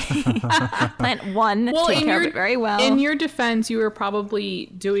 okay? Plant 1. Well, take care of it very well. In your defense, you were probably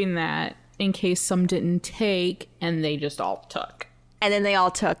doing that in case some didn't take and they just all took. And then they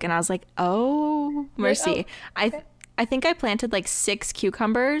all took, and I was like, oh, mercy. Like, oh, okay. I think I planted like 6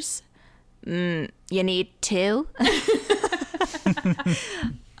 cucumbers. You need 2?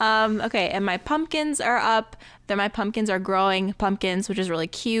 Okay, and my pumpkins are up. My pumpkins are growing pumpkins, which is really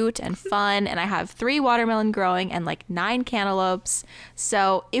cute and fun. And I have 3 watermelon growing and like 9 cantaloupes.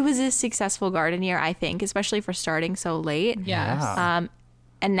 So it was a successful garden year, I think, especially for starting so late. Yes.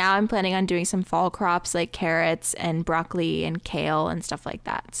 And now I'm planning on doing some fall crops like carrots and broccoli and kale and stuff like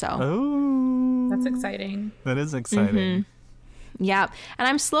that. So that's exciting. That is exciting. Yeah. And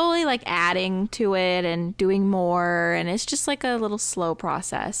I'm slowly like adding to it and doing more. And it's just like a little slow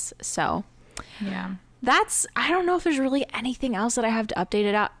process. So yeah. I don't know if there's really anything else that I have to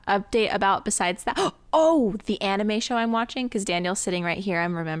update about besides that. Oh, the anime show I'm watching, because Daniel's sitting right here.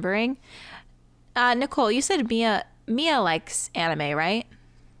 I'm remembering. Nicole, you said Mia likes anime, right?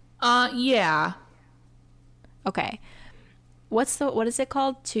 Yeah. Okay. What is it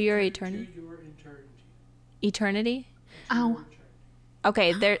called? To Your Eternity? To Your Eternity. Eternity? Ow.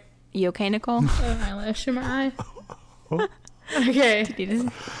 Okay, you okay, Nicole? Eyelash in my eye. Okay. Do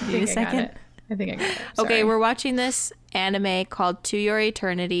you need a second? I think I got it. Okay, Sorry. we're watching this anime called To Your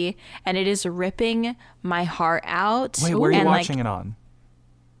Eternity, and it is ripping my heart out. Wait, where are you and watching it on?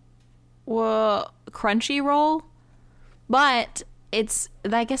 Well, Crunchyroll, but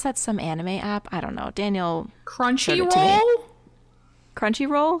I guess that's some anime app. I don't know. Daniel. Crunchyroll?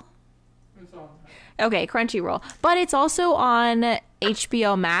 Crunchyroll? It's on. Okay, Crunchyroll. But it's also on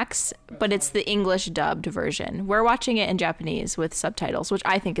HBO Max, but it's the English dubbed version. We're watching it in Japanese with subtitles, which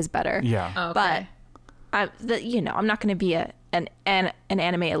I think is better. Yeah. Okay. But I'm not going to be an anime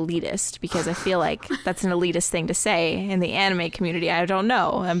elitist, because I feel like that's an elitist thing to say in the anime community. I don't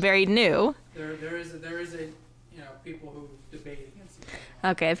know. I'm very new. There is a people who debate against each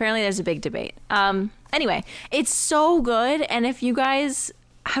other. Okay, apparently there's a big debate. Anyway, it's so good, and if you guys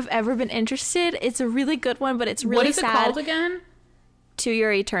have ever been interested, it's a really good one, but it's really sad. What is it called again? To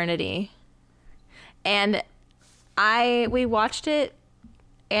Your Eternity. And we watched it,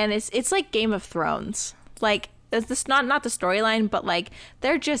 and it's like Game of Thrones. Like, it's this not the storyline, but like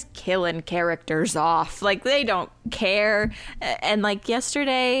they're just killing characters off. Like, they don't care. And like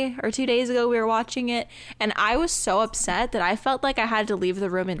yesterday or 2 days ago, we were watching it, and I was so upset that I felt like I had to leave the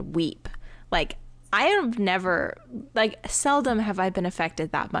room and weep. Like, I have never, seldom have I been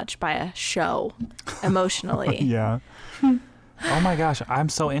affected that much by a show emotionally. Yeah. Oh my gosh, I'm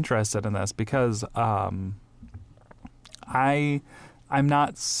so interested in this because I'm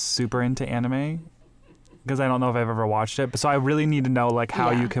not super into anime because I don't know if I've ever watched it. So I really need to know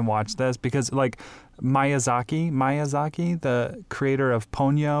how you can watch this, because Miyazaki, the creator of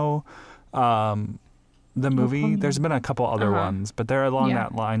Ponyo, the movie, there's been a couple other ones, but they're along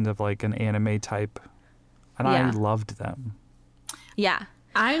that line of an anime type, and I loved them. Yeah.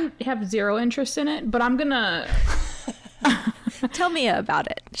 I have zero interest in it, but I'm gonna tell Mia about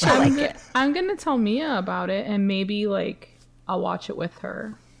it. She'll like it. I'm gonna tell Mia about it, and maybe I'll watch it with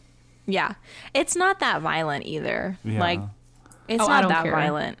her. Yeah, it's not that violent either. Yeah. It's not that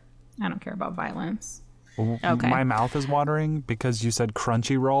violent. I don't care about violence. Okay. My mouth is watering because you said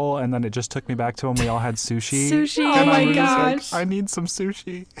Crunchyroll, and then it just took me back to when we all had sushi. Sushi. Oh And my I was just gosh. like, I need some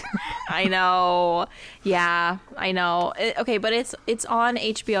sushi. I know. Yeah, I know. Okay, but it's on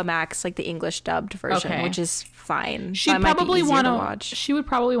HBO Max, like the English dubbed version, Okay. which is fine. She'd That might be probably easier want to to watch. She would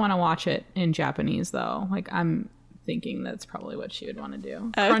probably want to watch it in Japanese, though. Like, I'm thinking that's probably what she would want to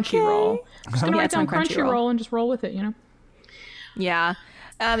do. Okay. Crunchyroll. Just gonna Yeah, write it's on down Crunchyroll. Crunchyroll and just roll with it, you know? Yeah.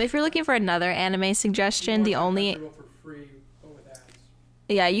 If you're looking for another anime suggestion, the only Crunchyroll for free, but with ads.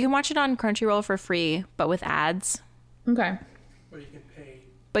 yeah, you can watch it on Crunchyroll for free, but with ads. Okay. But you can pay.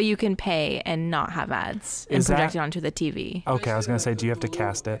 But you can pay and not have ads and Is project that- it onto the TV. Okay, I was going to say, do you have to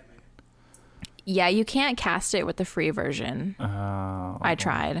cast it? Yeah, you can't cast it with the free version. Oh. I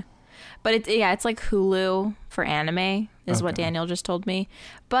tried. But it's like Hulu for anime is what Okay. Daniel just told me.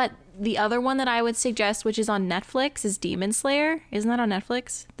 But the other one that I would suggest, which is on Netflix, is Demon Slayer. Isn't that on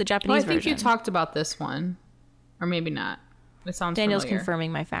Netflix? The Well, Japanese I think version. you talked about this one. Or maybe not. It sounds Daniel's familiar.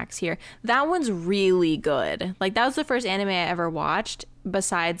 confirming my facts here. That one's really good. Like, that was the first anime I ever watched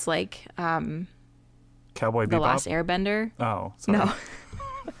besides like Cowboy The Bebop? Last Airbender. Oh, sorry. No.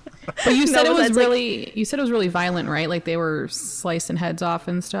 But you said No, it was that's like- really you said it was really violent, right? Like they were slicing heads off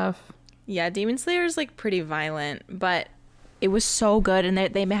and stuff. Yeah, Demon Slayer is like pretty violent, but it was so good, and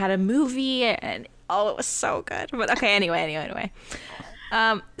they had a movie, and oh, it was so good. But okay, anyway.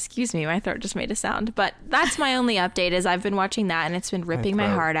 Excuse me, my throat just made a sound. But that's my only update is I've been watching that, and it's been ripping my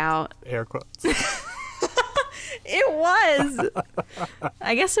throat. heart out. Air quotes. It was.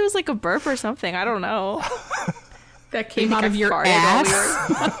 I guess it was like a burp or something. I don't know. That came out of your farted while we ass.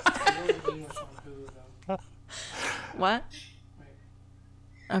 The only thing that's on Hulu, though. What?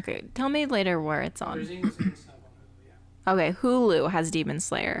 Okay, tell me later where it's There's on. English and stuff on Hulu, yeah. Okay, Hulu has Demon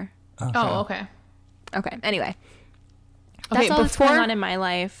Slayer. Oh, okay. Okay, anyway. That's Okay, all that's going on in my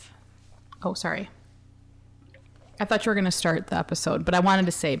life. Oh, sorry. I thought you were going to start the episode, but I wanted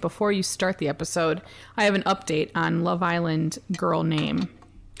to say before you start the episode, I have an update on Love Island girl name.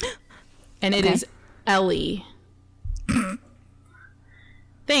 And it Okay. is Ellie.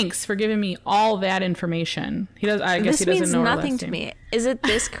 Thanks for giving me all that information. I guess This he doesn't means know her nothing last to name. me. Is it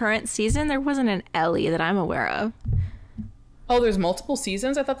this current season? There wasn't an Ellie that I'm aware of. Oh, there's multiple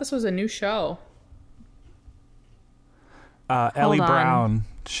seasons? I thought this was a new show. Ellie on. Brown,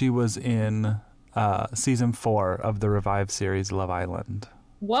 she was in season 4 of the revived series Love Island.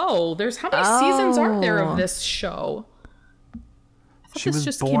 Whoa, there's how many seasons are there Oh. of this show? I thought She this was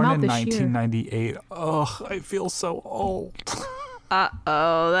just came born out in this 1998. Ugh, I feel so old.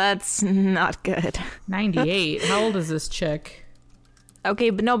 Uh-oh, that's not good. 98. How old is this chick? Okay,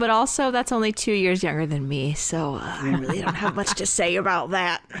 but also that's only 2 years younger than me, so I really don't have much to say about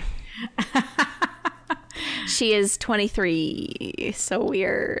that. She is 23. So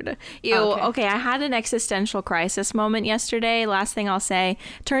weird. Ew. Okay, I had an existential crisis moment yesterday. Last thing I'll say,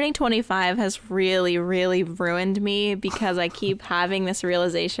 turning 25 has really, really ruined me because I keep having this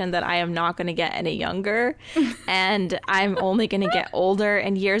realization that I am not going to get any younger and I'm only going to get older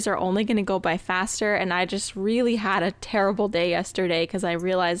and years are only going to go by faster. And I just really had a terrible day yesterday because I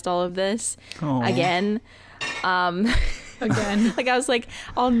realized all of this again. Again. Like I was like,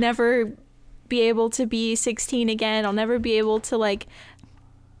 I'll never be able to be 16 again. I'll never be able to like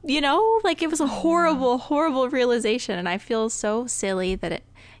it was a horrible realization, and I feel so silly that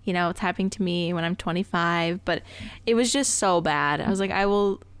it's happening to me when I'm 25, but it was just so bad. I was like, I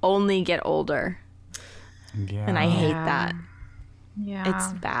will only get older, Yeah. and I hate that. Yeah.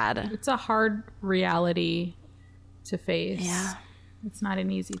 It's bad. It's a hard reality to face. Yeah. It's not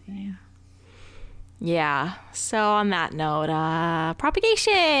an easy thing. Yeah. So on that note,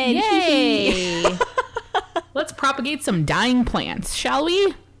 propagation. Yay! Let's propagate some dying plants, shall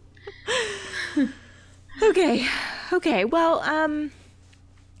we? Okay. Well,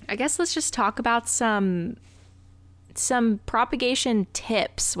 I guess let's just talk about some propagation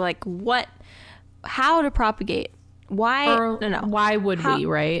tips, like how to propagate. Why? No. Why would we,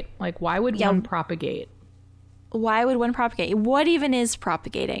 right? Like, why would one propagate? Why would one propagate? What even is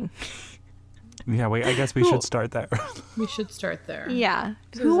propagating? Yeah, I guess we should start there. We should start there. Yeah.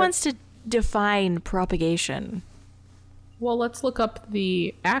 Who wants to define propagation? Well, let's look up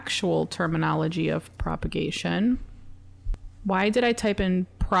the actual terminology of propagation. Why did I type in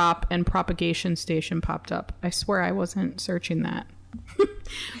prop and propagation station popped up? I swear I wasn't searching that.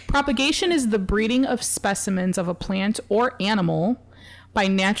 Propagation is the breeding of specimens of a plant or animal by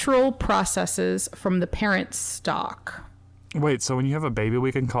natural processes from the parent stock. Wait, so when you have a baby,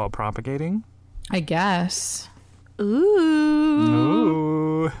 we can call it propagating? I guess.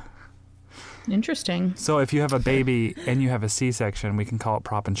 Ooh. Interesting. So if you have a baby and you have a C-section, we can call it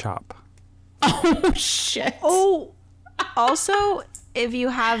prop and chop. Oh, shit. Oh, also, if you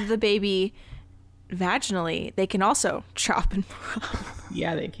have the baby vaginally, they can also chop and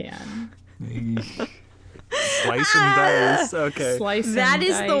Yeah, they can. Slice and dice. Okay. Slice That and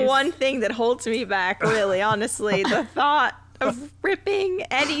is dice. the one thing that holds me back, really, honestly. The thought of ripping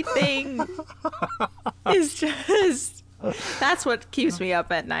anything is just... That's what keeps me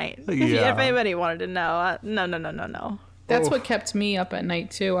up at night. Yeah. If anybody wanted to know. No. That's what kept me up at night,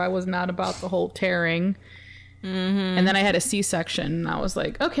 too. I was not about the whole tearing. And then I had a C-section. And I was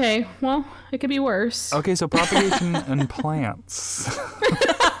like, okay, well, it could be worse. Okay, so propagation and plants.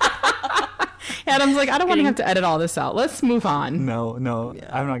 Adam's like, I don't want to have to edit all this out. Let's move on. No, I'm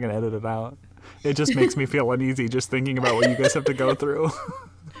not going to edit it out. It just makes me feel uneasy just thinking about what you guys have to go through.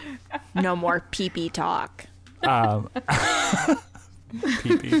 No more pee-pee talk.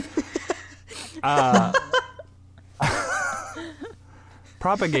 Pee-pee.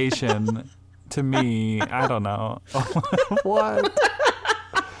 Propagation, to me, I don't know. What?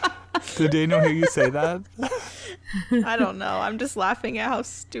 Did Daniel hear you say that? I don't know. I'm just laughing at how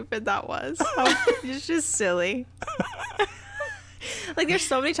stupid that was. It's just silly. Like, there's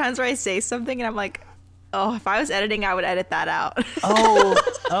so many times where I say something and I'm like, oh, if I was editing, I would edit that out.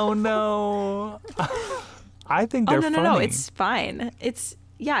 Oh no. I think they're funny. No, it's fine. It's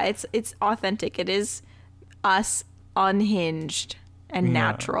authentic. It is us unhinged and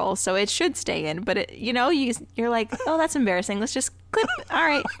natural, so it should stay in. But you're like, oh, that's embarrassing. Let's just clip. All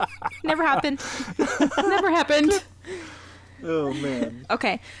right, never happened. Never happened. Oh man.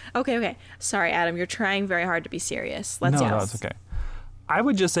 Okay. Sorry, Adam. You're trying very hard to be serious. No, it's okay. I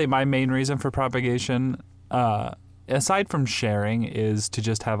would just say my main reason for propagation, aside from sharing, is to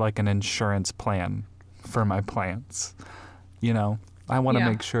just have like an insurance plan for my plants. I want to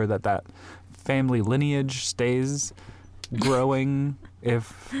make sure that family lineage stays growing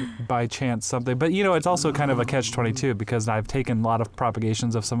if by chance something. But, it's also kind of a catch-22 because I've taken a lot of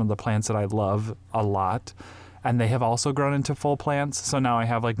propagations of some of the plants that I love a lot, and they have also grown into full plants. So now I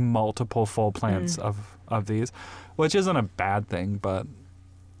have like multiple full plants of these, which isn't a bad thing, but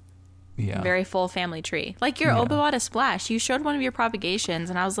yeah. Very full family tree. Like your Obawata Splash. You showed one of your propagations,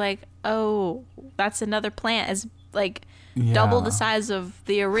 and I was like, oh, that's another plant as like double the size of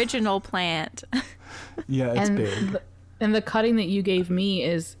the original plant. Yeah, it's big. And the cutting that you gave me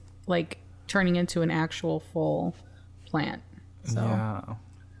is like turning into an actual full plant. So Yeah.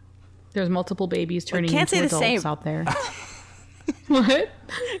 there's multiple babies turning can't into say the adults same. out there. What?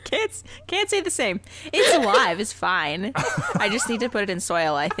 Can't say the same. It's alive. It's fine. I just need to put it in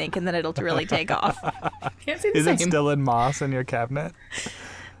soil, I think, and then it'll really take off. Can't say the Is same. it still in moss in your cabinet?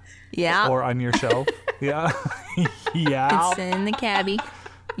 Yeah. Or on your shelf? Yeah. Yeah. It's in the cabbie.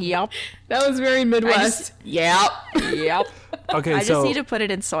 Yep. That was very Midwest. Yep. Okay, I so just need to put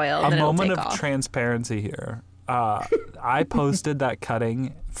it in soil, and a then it'll moment take of off. transparency here. I posted that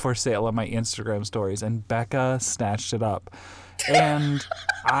cutting for sale on my Instagram stories, and Becca snatched it up. And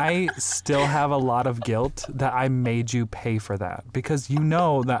I still have a lot of guilt that I made you pay for that, because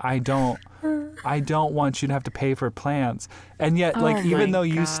that I don't want you to have to pay for plants. And yet, even though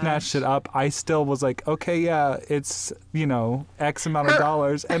you snatched it up, I still was like, okay, yeah, it's, X amount of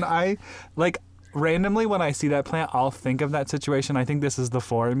dollars. And I, randomly when I see that plant, I'll think of that situation. I think this is the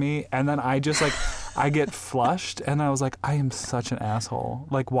for me. And then I just, I get flushed. And I was like, I am such an asshole.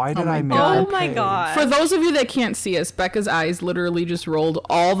 Why did I make her Oh my pay? god. For those of you that can't see us, Becca's eyes literally just rolled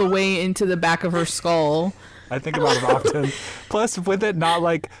all the way into the back of her skull. I think about it often. Plus, with it not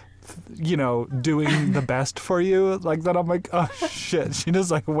doing the best for you, that I'm like, oh shit, she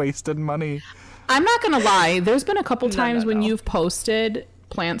just wasted money. I'm not gonna lie, there's been a couple times when you've posted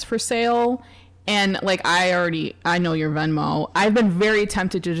plants for sale, and I know your Venmo. I've been very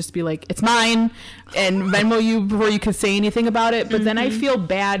tempted to just be like, it's mine, and Venmo you before you could say anything about it. But then I feel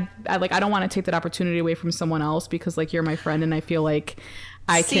bad. I don't want to take that opportunity away from someone else, because you're my friend, and I feel like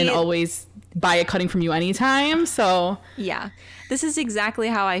I can always buy a cutting from you anytime. So Yeah. This is exactly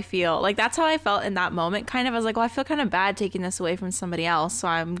how I feel. That's how I felt in that moment. Kind of, I was like, well, I feel kind of bad taking this away from somebody else, so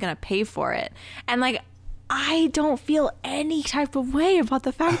I'm going to pay for it. And I don't feel any type of way about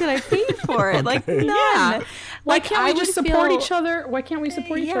the fact that I paid for it. None. yeah, why can't we I just would support feel- each other? Why can't we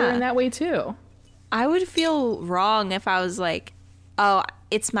support each other in that way too? I would feel wrong if I was like, oh,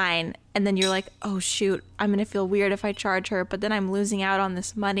 it's mine. And then you're like, oh, shoot, I'm going to feel weird if I charge her, but then I'm losing out on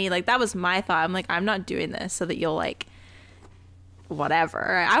this money. That was my thought. I'm like, I'm not doing this so that you'll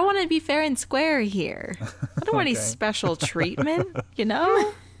whatever. I want to be fair and square here. I don't want any special treatment,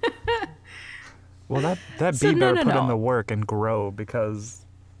 Well, that So, bee better put no. in the work and grow, because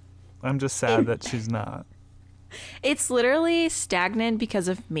I'm just sad that she's not. It's literally stagnant because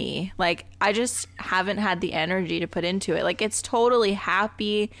of me. Like, I just haven't had the energy to put into it. Like, it's totally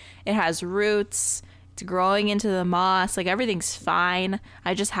happy. It has roots. It's growing into the moss. Like, everything's fine.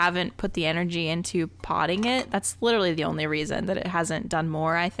 I just haven't put the energy into potting it. That's literally the only reason that it hasn't done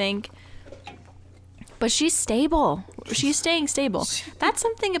more, I think. But she's stable. She's staying stable. That's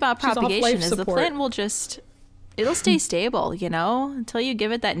something about propagation is the plant will just, it'll stay stable, you know, until you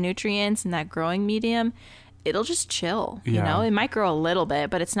give it that nutrients and that growing medium. It'll just chill, you know. It might grow a little bit,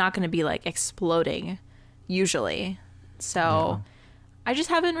 but it's not going to be like exploding usually. So I just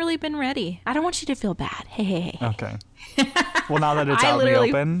haven't really been ready. I don't want you to feel bad. Hey. Okay. Well, now that it's out in the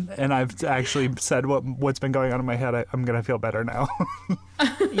open and I've actually said what's been going on in my head, I'm going to feel better now.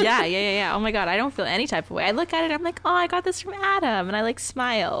 Yeah. Oh my God. I don't feel any type of way. I look at it. I'm like, oh, I got this from Adam. And I like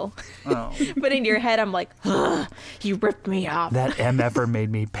smile. Oh. But in your head, I'm like, you ripped me off. That MFer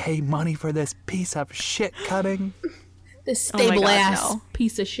made me pay money for this piece of shit cutting. This stable ass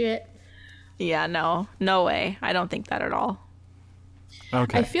piece of shit. Yeah, no way. I don't think that at all.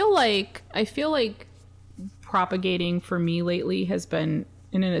 Okay. I feel like propagating for me lately has been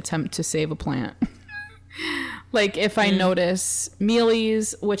in an attempt to save a plant. Like if I notice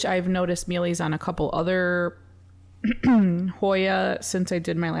mealies, which I've noticed mealies on a couple other Hoya since I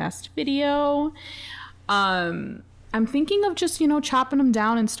did my last video, I'm thinking of just, chopping them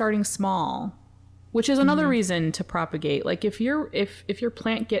down and starting small, which is another reason to propagate. Like if your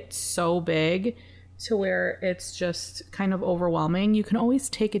plant gets so big to where it's just kind of overwhelming, you can always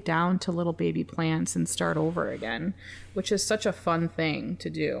take it down to little baby plants and start over again, which is such a fun thing to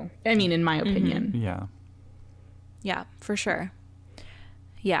do. I mean, in my opinion. Yeah. Yeah, for sure.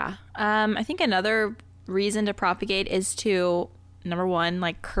 Yeah. I think another reason to propagate is to, number one,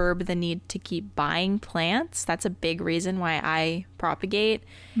 like curb the need to keep buying plants. That's a big reason why I propagate.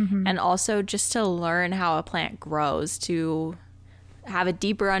 And also just to learn how a plant grows, to have a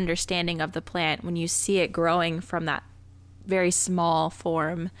deeper understanding of the plant. When you see it growing from that very small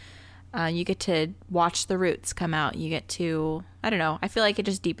form, you get to watch the roots come out. You get to, I don't know, I feel like it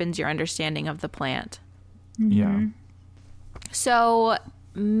just deepens your understanding of the plant. Yeah. So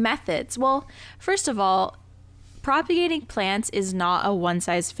methods. Well, first of all, propagating plants is not a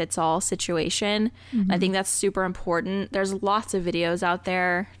one-size-fits-all situation. I think that's super important. There's lots of videos out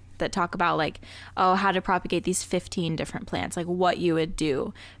there that talk about like, oh, how to propagate these 15 different plants, like what you would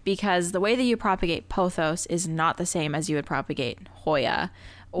do, because the way that you propagate pothos is not the same as you would propagate Hoya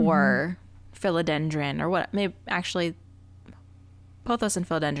or philodendron or what. Maybe actually pothos and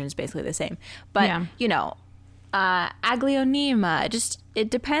philodendron is basically the same, but aglaonema,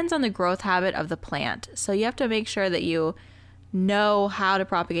 it depends on the growth habit of the plant. So you have to make sure that you know how to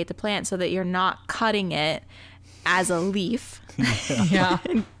propagate the plant so that you're not cutting it as a leaf.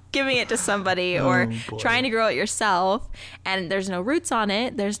 Giving it to somebody or trying to grow it yourself, and there's no roots on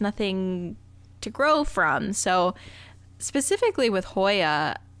it, there's nothing to grow from. So specifically with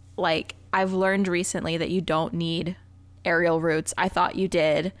Hoya, like I've learned recently that you don't need aerial roots. I thought you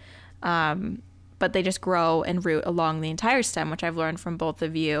did, but they just grow and root along the entire stem, which I've learned from both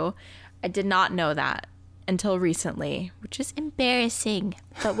of you. I did not know that until recently, which is embarrassing,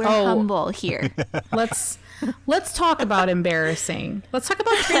 but we're humble here. Let's talk about embarrassing. Let's talk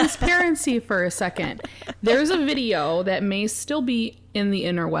about transparency for a second. There's a video that may still be in the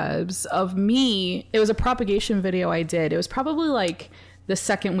interwebs of me. It was a propagation video I did. It was probably like the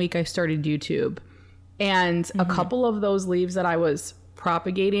second week I started YouTube. And a couple of those leaves that I was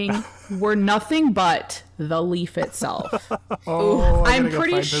propagating were nothing but the leaf itself. I'm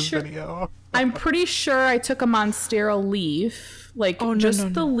pretty sure I took a monstera leaf, like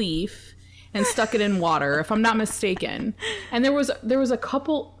the leaf, and stuck it in water, if I'm not mistaken. And there was a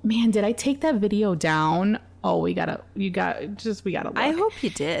couple. Man, did I take that video down? Oh, we gotta look. I hope you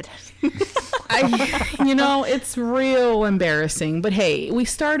did. It's real embarrassing. But hey, we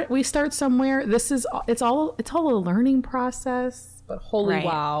start somewhere. It's all a learning process. But holy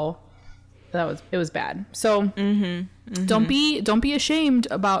wow, it was bad. So don't be ashamed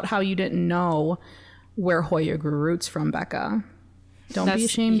about how you didn't know where Hoya grew roots from, Becca. Don't be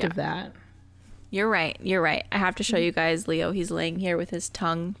ashamed of that. You're right. I have to show you guys Leo. He's laying here with his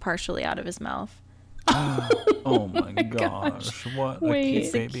tongue partially out of his mouth. Oh my gosh. What a cute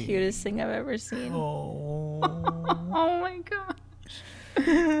It's baby. the cutest thing I've ever seen. Oh. Oh my gosh.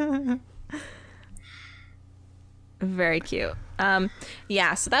 Very cute. So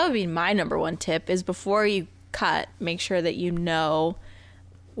that would be my number one tip is before you cut, make sure that you know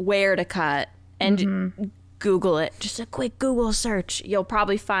where to cut and Google it. Just a quick Google search. You'll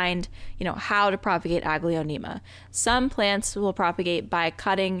probably find, how to propagate aglaonema. Some plants will propagate by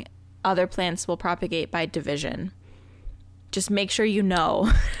cutting other plants will propagate by division. Just make sure you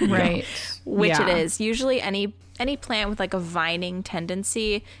know Right. which it is. Usually any plant with like a vining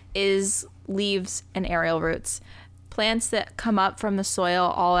tendency is leaves and aerial roots. Plants that come up from the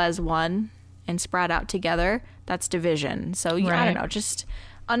soil all as one and sprout out together, that's division. So I don't know, just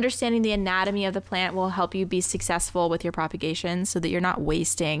understanding the anatomy of the plant will help you be successful with your propagation so that you're not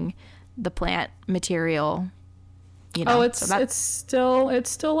wasting the plant material. You know? Oh, it's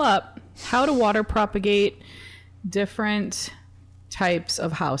still up. How to water propagate different types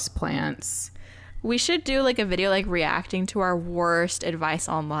of house plants. We should do like a video like reacting to our worst advice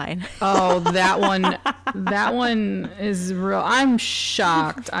online. Oh, that one is real. I'm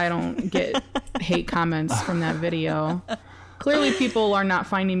shocked I don't get hate comments from that video. Clearly people are not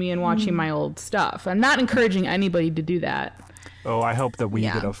finding me and watching my old stuff. I'm not encouraging anybody to do that. Oh, I hope that we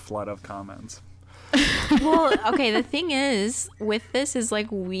get a flood of comments. Well, okay, the thing is with this is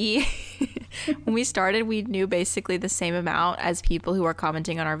like when we started, we knew basically the same amount as people who are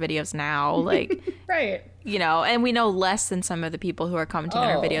commenting on our videos now, like Right. you know, and we know less than some of the people who are commenting on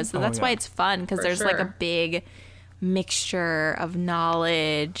our videos, so that's why it's fun, because there's like a big mixture of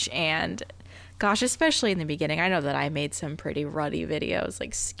knowledge. And gosh, especially in the beginning, I know that I made some pretty ruddy videos,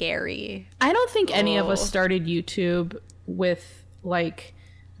 like scary. I don't think any of us started YouTube with like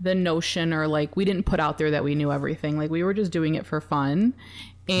the notion, or like we didn't put out there that we knew everything. Like we were just doing it for fun,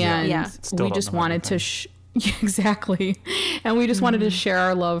 and we just wanted to exactly, and we just wanted to share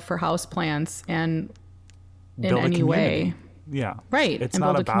our love for houseplants and in any way. Yeah, right. It's and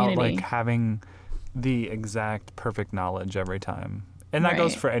not build a about community. like having the exact perfect knowledge every time. And that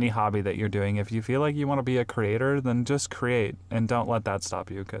goes for any hobby that you're doing. If you feel like you want to be a creator, then just create, and don't let that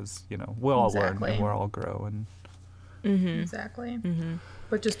stop you, because you know we'll all learn and we'll all grow. And Exactly.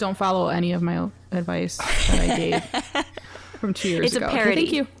 But just don't follow any of my advice that I gave from 2 years ago. It's a parody.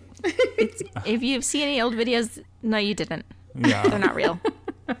 Okay, thank you. If you've seen any old videos, no, you didn't. yeah, They're not real.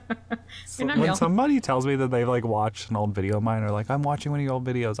 when somebody tells me that they've like watched an old video of mine, or like I'm watching one of your old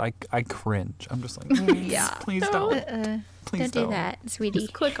videos, I cringe. I'm just like, please don't. Please Don't do that, sweetie.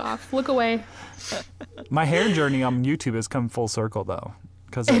 Just click off. Look away. My hair journey on YouTube has come full circle though,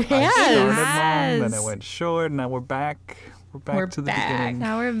 because I has. started long, then it went short, and now we're back. We're back to the beginning.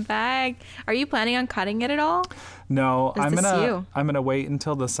 Now we're back. Are you planning on cutting it at all? No, Is this you? I'm gonna wait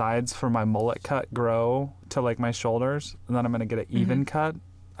until the sides for my mullet cut grow to like my shoulders, and then I'm gonna get an even cut,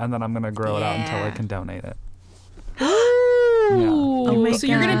 and then I'm gonna grow it out until I can donate it. Ooh, so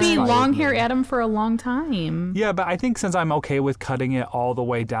you're gonna be Inspired long me. hair Adam for a long time. Yeah, but I think since I'm okay with cutting it all the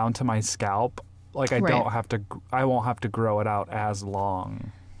way down to my scalp, like I won't have to grow it out as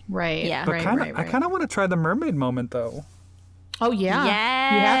long. Right. Yeah. But Right. I kind of want to try the mermaid moment though. Oh yeah.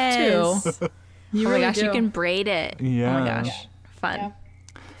 Yes. You have to. You Oh really my gosh, do. you can braid it. Yeah. Oh my gosh.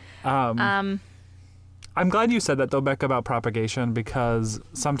 Fun. I'm glad you said that though, Becca, about propagation, because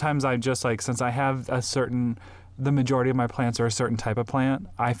sometimes I just like, since I have the majority of my plants are a certain type of plant,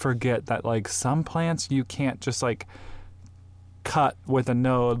 I forget that like some plants you can't just like cut with a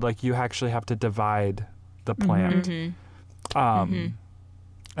node, like you actually have to divide the plant.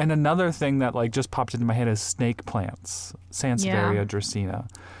 And another thing that like just popped into my head is snake plants, Sansevieria dracaena.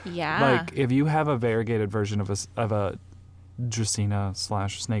 Yeah. Like if you have a variegated version of a dracaena /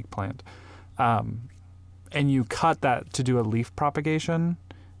 snake plant, and you cut that to do a leaf propagation,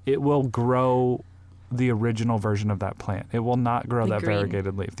 it will grow the original version of that plant. It will not grow that green.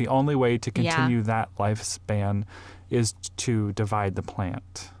 variegated leaf. The only way to continue that lifespan is to divide the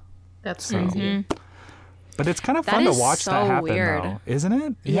plant. That's So, crazy. but it's kind of That fun to is watch that so happen, weird. though, isn't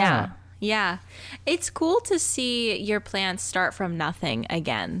it? Yeah. It's cool to see your plants start from nothing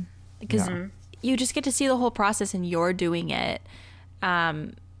again, because you just get to see the whole process and you're doing it.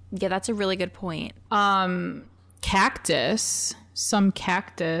 Yeah, that's a really good point. Cactus. Some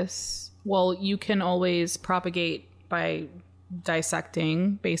cactus. Well, you can always propagate by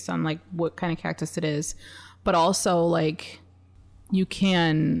dissecting based on like what kind of cactus it is, but also like you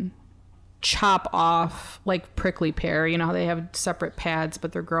can chop off like prickly pear. You know how they have separate pads,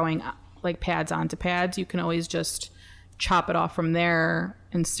 but they're growing like pads onto pads. You can always just chop it off from there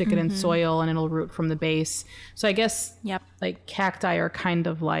and stick it in soil, and it'll root from the base. So I guess like cacti are kind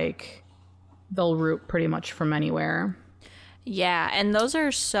of like they'll root pretty much from anywhere. Yeah, and those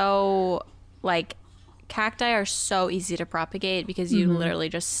are so, like, cacti are so easy to propagate because you literally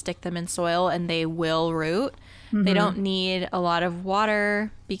just stick them in soil and they will root. They don't need a lot of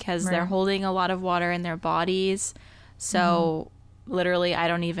water because they're holding a lot of water in their bodies. So literally I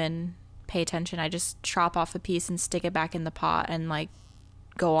don't even pay attention. I just chop off a piece and stick it back in the pot and like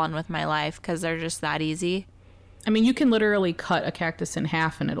go on with my life because they're just that easy. I mean, you can literally cut a cactus in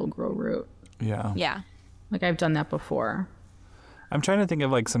half and it'll grow root. Yeah. Yeah. Like, I've done that before. I'm trying to think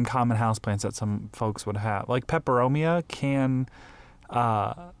of like some common houseplants that some folks would have. Like peperomia can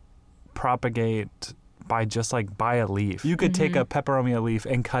propagate by just like by a leaf. You could take a peperomia leaf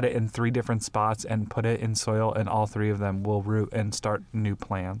and cut it in 3 different spots and put it in soil, and all 3 of them will root and start new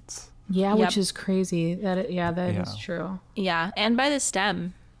plants. Yeah, Yep. which is crazy. That is true. Yeah, and by the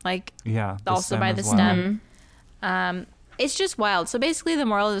stem. Like, Yeah. also by the as well. stem. It's just wild. So basically the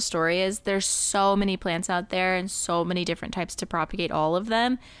moral of the story is there's so many plants out there and so many different types to propagate all of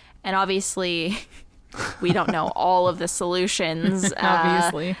them. And obviously we don't know all of the solutions.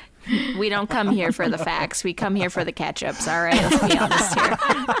 Obviously. We don't come here for the facts. We come here for the ketchups. All right, let's be honest here.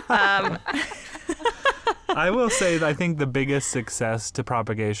 I will say that I think the biggest success to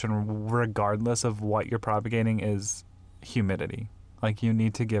propagation, regardless of what you're propagating, is humidity. Like, you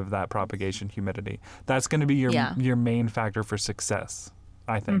need to give that propagation humidity. That's going to be your main factor for success,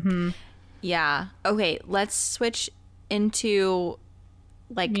 I think. Yeah. Okay, let's switch into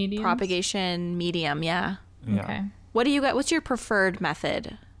like Mediums? propagation medium. Yeah. Yeah. Okay. What do you got? What's your preferred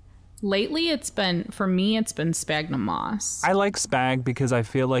method? Lately, for me, it's been sphagnum moss. I like spag because I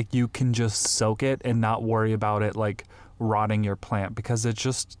feel like you can just soak it and not worry about it like rotting your plant, because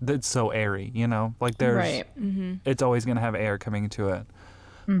it's so airy, you know? Like there's it's always going to have air coming to it.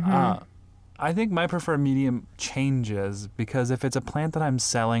 I think my preferred medium changes because if it's a plant that I'm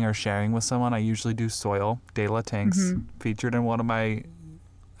selling or sharing with someone, I usually do soil. De La Tinks featured in one of my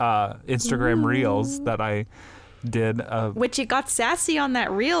Instagram reels that I did. Which it got sassy on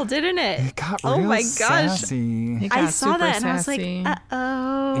that reel, didn't it? It got oh real my gosh. sassy. It I got saw super that and I was like, sassy.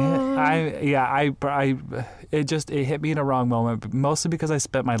 It hit me in a wrong moment, mostly because I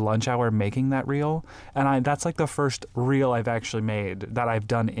spent my lunch hour making that reel, and that's like the first reel I've actually made that I've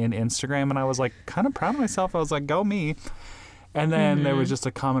done in Instagram, and I was like kind of proud of myself. I was like, go me. And then there was just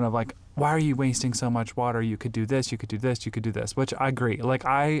a comment of like, why are you wasting so much water? You could do this, you could do this, you could do this, which I agree. Like,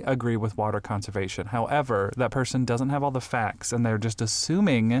 I agree with water conservation. However, that person doesn't have all the facts and they're just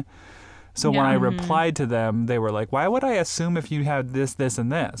assuming. So when I replied to them, they were like, why would I assume if you had this, this,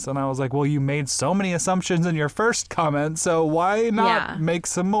 and this? And I was like, well, you made so many assumptions in your first comment, so why not make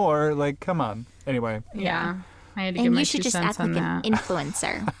some more? Like, come on. Anyway. Yeah. I had to give my 2 cents on that.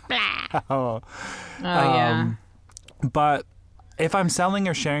 Influencer. Blah. Oh, yeah. But if I'm selling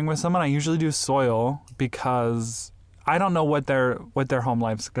or sharing with someone, I usually do soil because I don't know what their home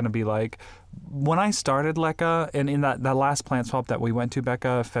life's going to be like. When I started Leca, and in that last plant swap that we went to,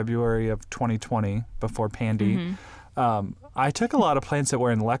 Becca, February of 2020, before Pandy, I took a lot of plants that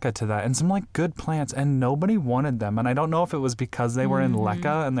were in Leca to that, and some like good plants, and nobody wanted them. And I don't know if it was because they were in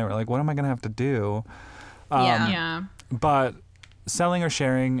Leca and they were like, what am I going to have to do? Yeah. But selling or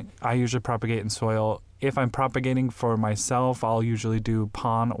sharing, I usually propagate in soil. If I'm propagating for myself, I'll usually do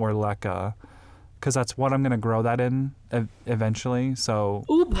pon or leca, because that's what I'm going to grow that in eventually. So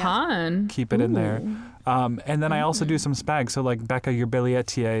pon. Keep it in there. And then I also do some spag. So like Becca, your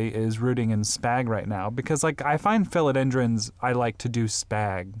Billietier is rooting in spag right now because like I find philodendrons, I like to do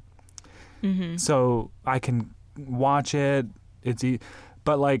spag. So I can watch it.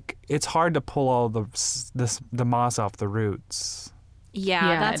 But like it's hard to pull all the moss off the roots.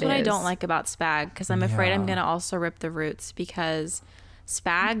 Yeah, that's what I don't like about spag, because I'm afraid I'm going to also rip the roots, because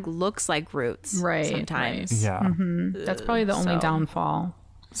spag looks like roots sometimes. Right. Yeah. That's probably the only downfall.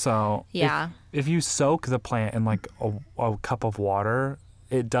 So if you soak the plant in like a cup of water,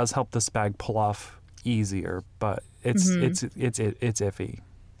 it does help the spag pull off easier, but it's iffy.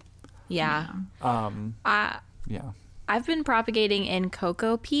 Yeah. Yeah. I've been propagating in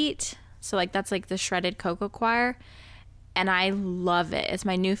cocoa peat, so like that's like the shredded cocoa coir. And I love it. It's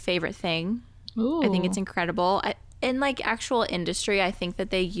my new favorite thing. Ooh. I think it's incredible. In like actual industry, I think that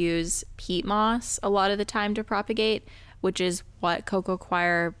they use peat moss a lot of the time to propagate, which is what cocoa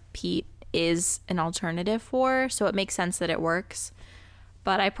coir peat is an alternative for. So it makes sense that it works.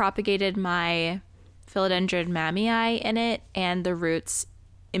 But I propagated my philodendron mammii in it, and the roots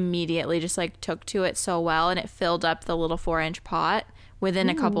immediately just like took to it so well, and it filled up the little 4-inch pot within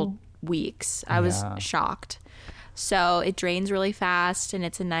a couple weeks. I was shocked. So it drains really fast, and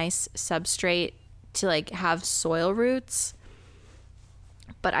it's a nice substrate to like have soil roots.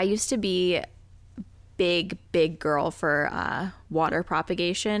 But I used to be big girl for water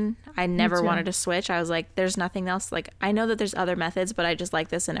propagation. I never wanted to switch. I was like, there's nothing else. Like, I know that there's other methods, but I just like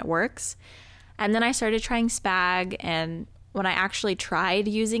this and it works. And then I started trying spag, and when I actually tried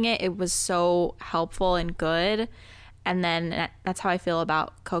using it, it was so helpful and good. And then that's how I feel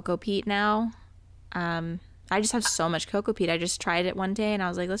about cocoa peat now. I just have so much cocoa peat. I just tried it one day and I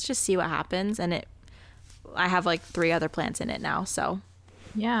was like, let's just see what happens. And it I have like 3 other plants in it now. So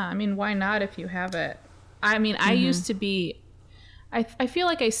yeah, I mean, why not if you have it? I mean, I used to be, I feel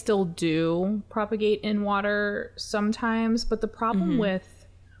like I still do propagate in water sometimes, but the problem with,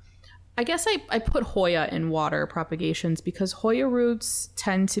 I guess I put Hoya in water propagations because Hoya roots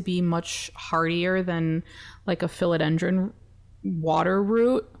tend to be much hardier than like a philodendron water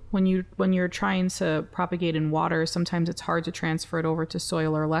root. When you're trying to propagate in water, sometimes it's hard to transfer it over to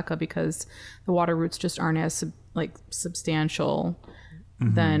soil or leca because the water roots just aren't as substantial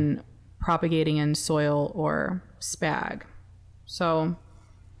than propagating in soil or spag. So,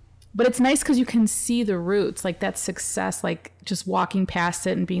 but it's nice because you can see the roots, like that success, like just walking past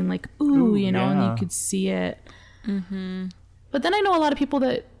it and being like, ooh, you know, and you could see it. But then I know a lot of people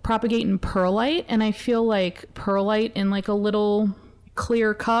that propagate in perlite, and I feel like perlite in like a little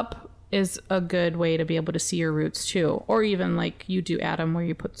clear cup is a good way to be able to see your roots too. Or even like you do, Adam, where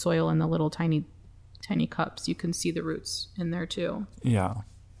you put soil in the little tiny cups. You can see the roots in there too. Yeah.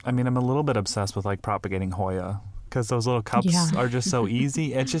 I mean, I'm a little bit obsessed with like propagating Hoya because those little cups are just so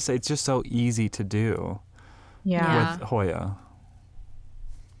easy. It's just so easy to do with Hoya.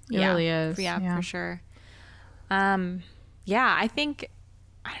 It really is. Yeah, for sure. I think,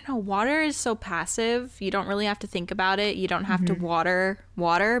 I don't know, water is so passive. You don't really have to think about it. You don't have to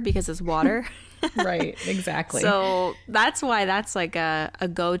water because it's water. Right, exactly. So that's why that's like a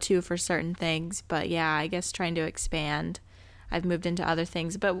go-to for certain things. But yeah, I guess trying to expand, I've moved into other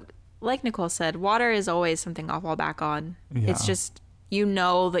things. But like Nicole said, water is always something I'll fall back on. Yeah. It's just, you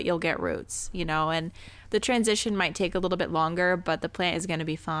know that you'll get roots, you know, and the transition might take a little bit longer, but the plant is going to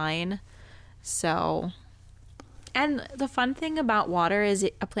be fine. So, and the fun thing about water is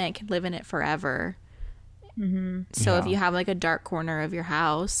a plant can live in it forever. So if you have like a dark corner of your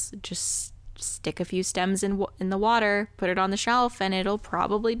house, just stick a few stems in the water, put it on the shelf, and it'll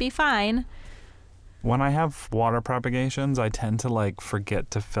probably be fine. When I have water propagations, I tend to like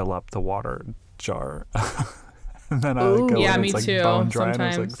forget to fill up the water jar. And then I go and it's like bone dry and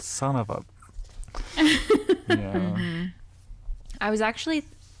it's like, son of a...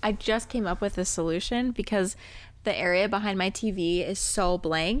 I just came up with a solution because the area behind my TV is so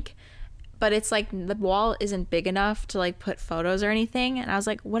blank, but it's like the wall isn't big enough to like put photos or anything. And I was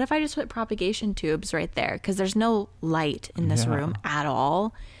like, what if I just put propagation tubes right there? Because there's no light in this room at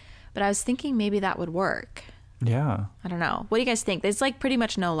all. But I was thinking maybe that would work. Yeah. I don't know. What do you guys think? There's like pretty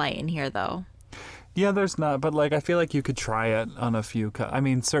much no light in here though. Yeah, there's not. But like, I feel like you could try it on a few. I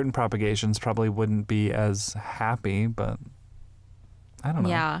mean, certain propagations probably wouldn't be as happy, but I don't know.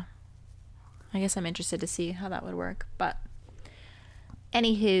 Yeah. I guess I'm interested to see how that would work. But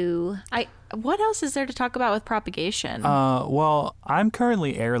anywho, what else is there to talk about with propagation? Well, I'm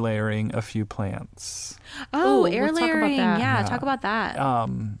currently air layering a few plants. Oh, air layering. Yeah, talk about that.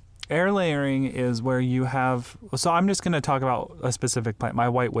 Air layering is where you have... So I'm just going to talk about a specific plant, my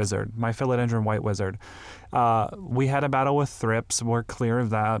white wizard, my philodendron white wizard. We had a battle with thrips. We're clear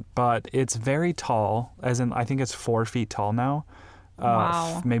of that. But it's very tall, as in I think it's 4 feet tall now.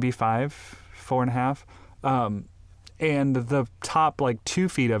 Wow. Maybe 5, 4.5. And the top, like 2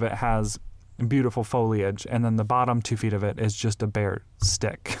 feet of it has beautiful foliage. And then the bottom 2 feet of it is just a bare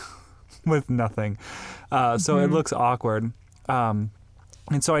stick with nothing. So it looks awkward.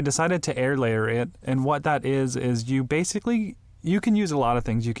 And so I decided to air layer it. And what that is you can use a lot of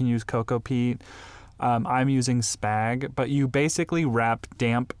things. You can use cocoa peat. I'm using spag, but you basically wrap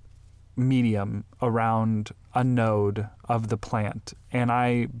damp medium around a node of the plant. And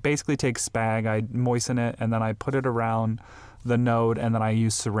I basically take spag, I moisten it, and then I put it around the node, and then I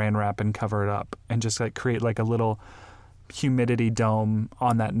use saran wrap and cover it up and just like create like a little humidity dome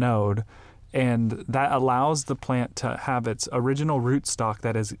on that node. And that allows the plant to have its original root stock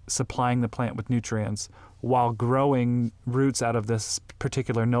that is supplying the plant with nutrients while growing roots out of this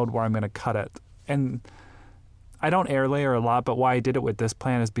particular node where I'm going to cut it. And I don't air layer a lot, but why I did it with this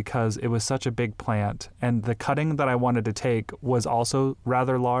plant is because it was such a big plant. And the cutting that I wanted to take was also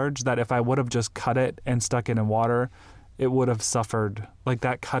rather large, that if I would have just cut it and stuck it in water, it would have suffered. Like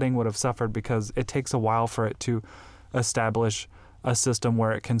that cutting would have suffered because it takes a while for it to establish a system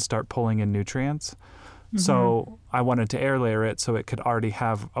where it can start pulling in nutrients. So I wanted to air layer it so it could already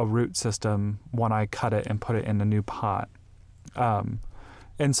have a root system when I cut it and put it in a new pot.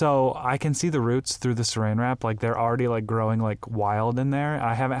 And so I can see the roots through the saran wrap. Like they're already like growing like wild in there.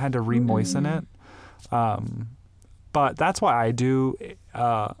 I haven't had to re-moisten it. But that's why I do,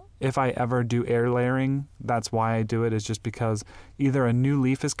 if I ever do air layering, that's why I do it, is just because either a new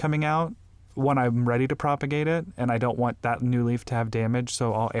leaf is coming out when I'm ready to propagate it, and I don't want that new leaf to have damage,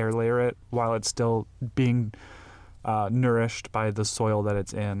 so I'll air layer it while it's still being nourished by the soil that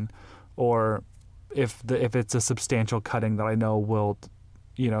it's in. Or if it's a substantial cutting that I know will,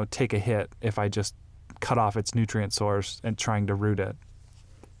 take a hit if I just cut off its nutrient source and trying to root it.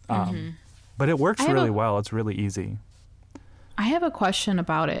 But it works really well. It's really easy. I have a question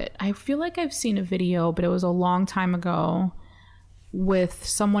about it. I feel like I've seen a video, but it was a long time ago with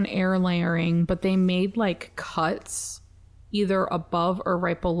someone air layering, but they made like cuts either above or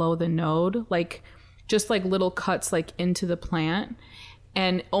right below the node, like just like little cuts like into the plant,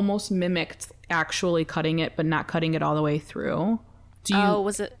 and almost mimicked actually cutting it, but not cutting it all the way through.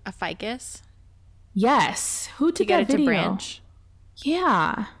 Was it a ficus? Yes. Who did to get that it video? to branch?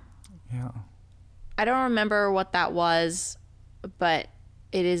 Yeah. Yeah. I don't remember what that was, but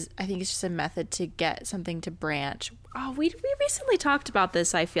it is. I think it's just a method to get something to branch. Oh, we recently talked about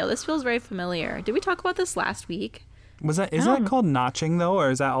this. I feel this feels very familiar. Did we talk about this last week? Is that called notching though, or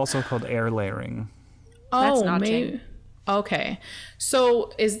is that also called air layering? That's Oh, notching. maybe. Okay.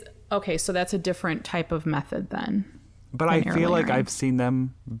 So that's a different type of method then. But I air feel like layering. I've seen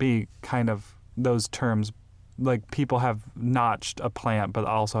them be kind of those terms, like people have notched a plant, but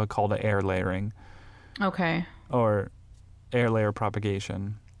also called it air layering. Okay. Or air layer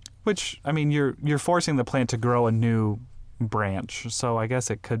propagation, which, I mean, you're forcing the plant to grow a new branch. So I guess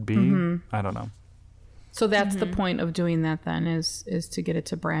it could be, I don't know. So that's the point of doing that then is to get it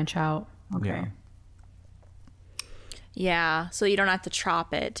to branch out. Okay. Yeah. Yeah, so you don't have to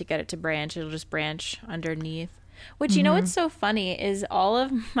chop it to get it to branch. It'll just branch underneath. Which, you know what's so funny is all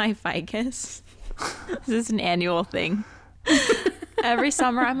of my ficus, this is an annual thing. Every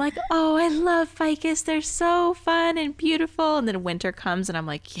summer I'm like, oh, I love ficus. They're so fun and beautiful. And then winter comes and I'm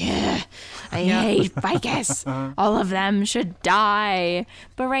like, yeah, I hate ficus. All of them should die.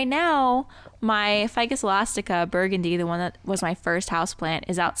 But right now, my Ficus elastica burgundy, the one that was my first houseplant,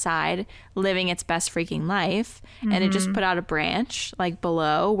 is outside living its best freaking life. And it just put out a branch like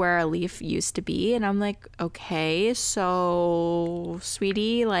below where a leaf used to be. And I'm like, okay, so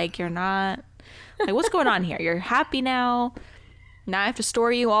sweetie, like you're not, like what's going on here? You're happy now. Now I have to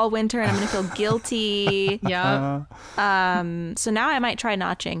store you all winter and I'm going to feel guilty. Yeah. So now I might try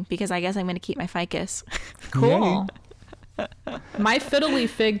notching because I guess I'm going to keep my ficus. Cool. My fiddle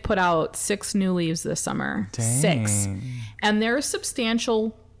leaf fig put out 6 new leaves this summer. Dang. 6. And they're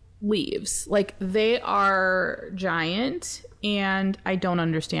substantial leaves. Like they are giant and I don't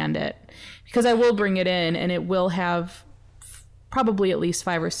understand it because I will bring it in and it will have probably at least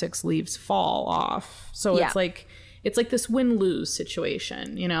 5 or 6 leaves fall off. So Yeah. it's like this win-lose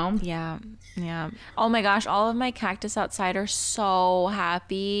situation, you know? Yeah. Oh my gosh, all of my cactus outside are so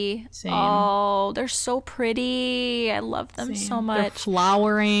happy. Same. Oh, they're so pretty. I love them so They're much.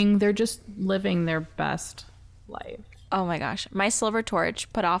 flowering. They're just living their best life. Oh my gosh, my silver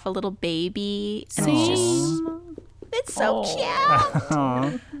torch put off a little baby. And Same. it's so cute.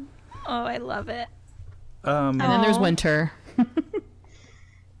 Oh, I love it. And then there's winter.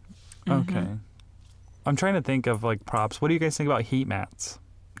 Okay. I'm trying to think of like props. What do you guys think about heat mats?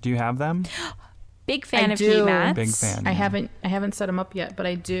 Do you have them? Big fan I of do. heat mats. Big fan. I haven't set them up yet, but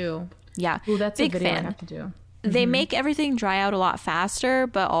I do. Yeah. Ooh, that's big a video fan. I have to do. They make everything dry out a lot faster,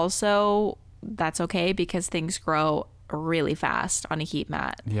 but also that's okay because things grow really fast on a heat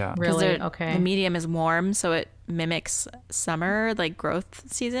mat. Yeah. 'Cause Really? Okay. The medium is warm, so it mimics summer, like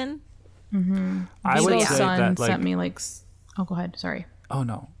growth season. I would Vigo's say son that like, sent me oh, go ahead. Sorry. oh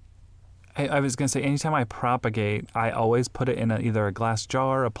no. I was going to say, anytime I propagate, I always put it in either a glass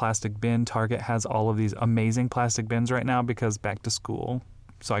jar, a plastic bin. Target has all of these amazing plastic bins right now because back to school.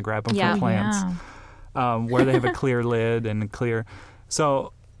 So I grab them Yeah. for plants where they have a clear lid and a clear.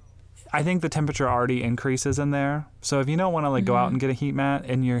 So I think the temperature already increases in there. So if you don't want to like go out and get a heat mat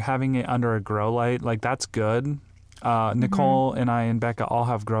and you're having it under a grow light, like that's good. Nicole and I and Becca all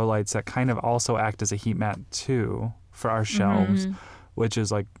have grow lights that kind of also act as a heat mat too for our shelves. Which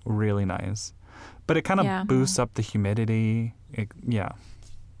is like really nice, but it kind of boosts up the humidity.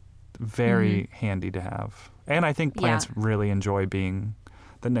 Very handy to have. And I think plants really enjoy being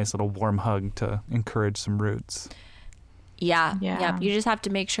the nice little warm hug to encourage some roots. Yeah. Yeah. You just have to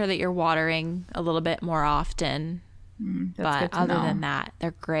make sure that you're watering a little bit more often. That's But good to other know. than that,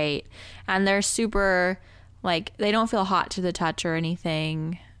 they're great. And they're super, like, they don't feel hot to the touch or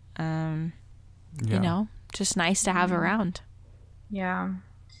anything. You know, just nice to have around. Yeah.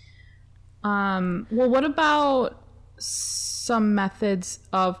 Well, what about some methods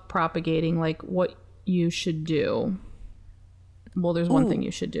of propagating, like what you should do? Well, there's one thing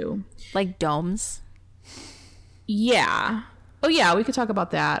you should do. Like domes. Yeah. Oh, yeah, we could talk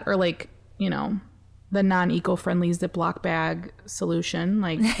about that. Or like, the non-eco-friendly Ziploc bag solution,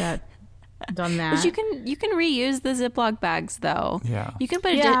 like that done that. But you can reuse the Ziploc bags though. Yeah. You can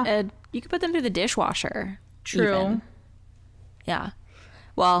put you can put them through the dishwasher. True. Even. Yeah.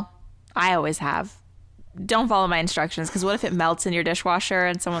 Well, I always have. Don't follow my instructions, because what if it melts in your dishwasher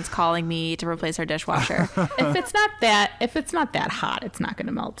and someone's calling me to replace our dishwasher? If it's not that hot, it's not going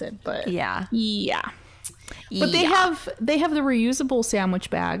to melt it. But Yeah. But they have the reusable sandwich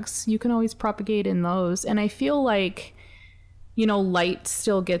bags. You can always propagate in those, and I feel like, you know, light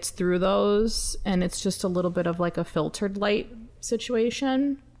still gets through those, and it's just a little bit of like a filtered light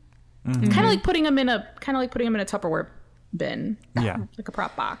situation. Kind of like putting them in a Tupperware bin. Yeah. Like a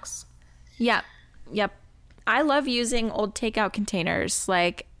prop box. Yeah. Yep. I love using old takeout containers.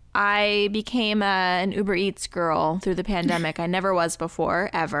 Like, I became an Uber Eats girl through the pandemic. I never was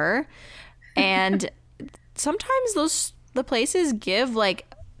before, ever. And sometimes the places give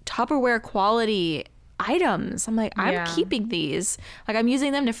like Tupperware quality items. I'm like, I'm keeping these. Like, I'm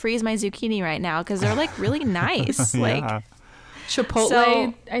using them to freeze my zucchini right now because they're like really nice. Like,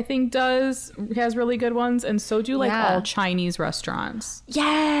 Chipotle, I think, has really good ones, and so do like all Chinese restaurants.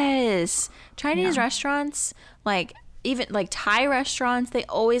 Yes, Chinese restaurants, like even like Thai restaurants, they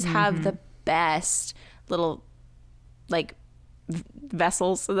always have the best little like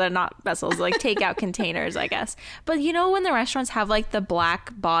vessels. So they're not vessels, like takeout containers, I guess. But you know when the restaurants have like the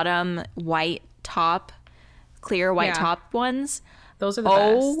black bottom, white top, clear white top ones? Those are the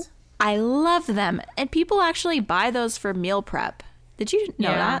best. I love them. And people actually buy those for meal prep. Did you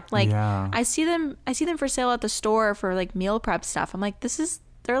know that? Like, I see them for sale at the store for like meal prep stuff. I'm like,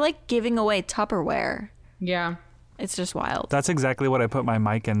 they're like giving away Tupperware. Yeah. It's just wild. That's exactly what I put my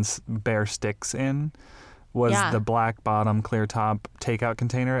Meiken's Bear Sticks in, was the black bottom, clear top takeout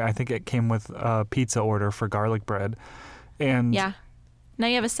container. I think it came with a pizza order for garlic bread. And now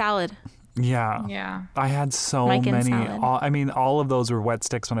you have a salad. Yeah. I had so Meiken's many. salad. All of those were wet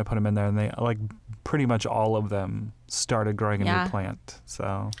sticks when I put them in there, and they like pretty much all of them started growing a new plant.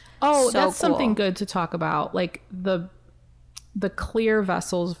 So that's cool. something good to talk about, like the clear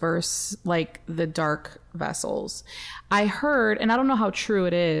vessels versus like the dark vessels. I heard, and I don't know how true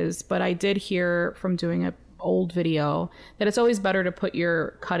it is, but I did hear from doing a old video that it's always better to put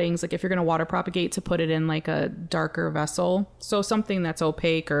your cuttings, like if you're going to water propagate, to put it in like a darker vessel, so something that's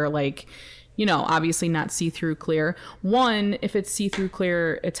opaque or like, you know, obviously not see-through clear. One, if it's see-through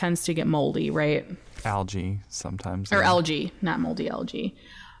clear, it tends to get moldy, right? Algae sometimes, or algae, not moldy algae.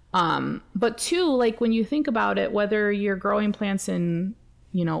 But two, like when you think about it, whether you're growing plants in,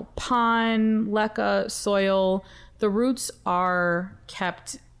 you know, pond, leca, soil, the roots are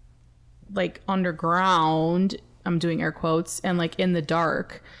kept like underground, I'm doing air quotes, and like in the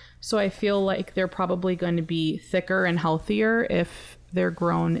dark. So I feel like they're probably going to be thicker and healthier if they're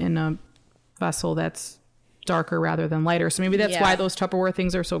grown in a vessel that's darker rather than lighter. So maybe that's why those Tupperware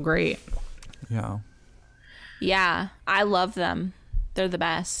things are so great. Yeah, I love them. They're the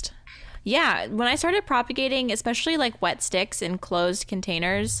best. Yeah, when I started propagating, especially like wet sticks in closed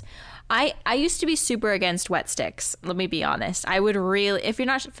containers, I used to be super against wet sticks. Let me be honest. I would really, if you're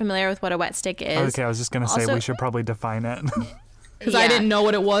not familiar with what a wet stick is. Okay, I was just going to say we should probably define it. Because I didn't know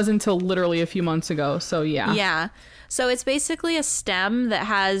what it was until literally a few months ago. So yeah. So it's basically a stem that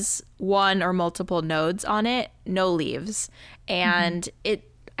has one or multiple nodes on it, no leaves. And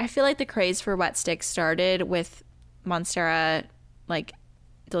I feel like the craze for wet sticks started with Monstera, like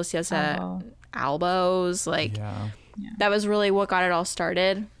Deliciosa albos. Like that was really what got it all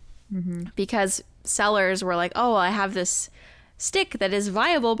started. Because sellers were like, oh, well, I have this stick that is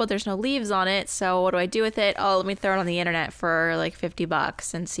viable, but there's no leaves on it. So what do I do with it? Oh, let me throw it on the internet for like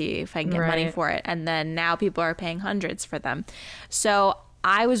 $50 and see if I can get money for it. And then now people are paying hundreds for them. So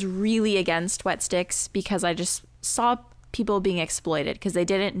I was really against wet sticks because I just saw people being exploited because they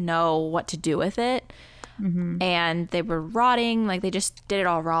didn't know what to do with it. And they were rotting. Like they just did it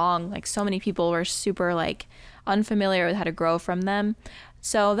all wrong. Like so many people were super like unfamiliar with how to grow from them.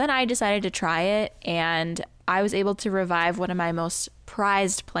 So then I decided to try it, and I was able to revive one of my most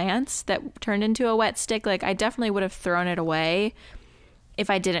prized plants that turned into a wet stick. Like I definitely would have thrown it away if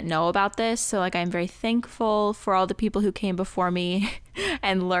I didn't know about this. So like I'm very thankful for all the people who came before me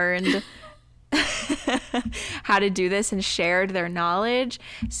and learned how to do this and shared their knowledge.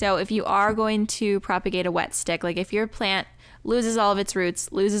 So if you are going to propagate a wet stick, like if your plant loses all of its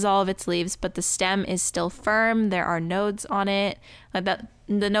roots, loses all of its leaves, but the stem is still firm, there are nodes on it, like that,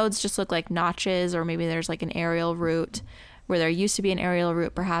 the nodes just look like notches, or maybe there's like an aerial root where there used to be an aerial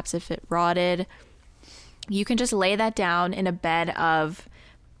root, perhaps if it rotted. You can just lay that down in a bed of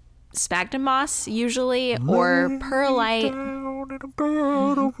sphagnum moss usually, or perlite.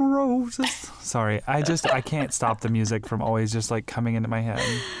 Sorry, I can't stop the music from always just like coming into my head.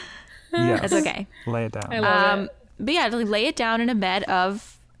 Yes. It's okay. Lay it down. I love it. But yeah, lay it down in a bed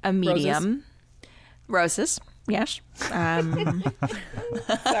of a medium. Roses. Yes.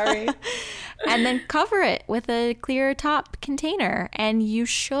 Sorry. And then cover it with a clear top container. And you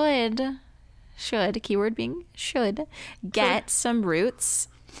should, keyword being should, get some roots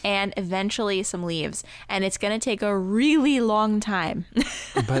and eventually some leaves. And it's going to take a really long time.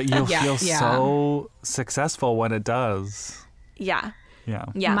 But you'll feel so successful when it does. Yeah. Yeah.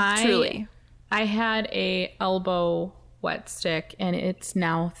 Truly. I had a elbow wet stick, and it's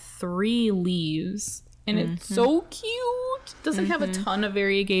now 3 leaves. And it's so cute. Doesn't have a ton of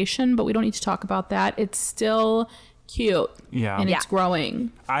variegation, but we don't need to talk about that. It's still cute. Yeah. And it's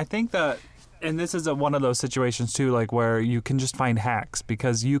growing. I think that, and this is one of those situations too, like where you can just find hacks,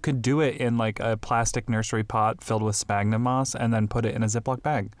 because you could do it in like a plastic nursery pot filled with sphagnum moss and then put it in a Ziploc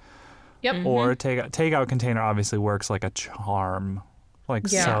bag. Yep. Or takeout container obviously works like a charm. Like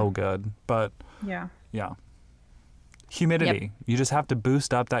so good. But yeah. Humidity. Yep. You just have to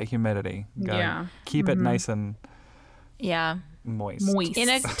boost up that humidity. Keep it nice and moist.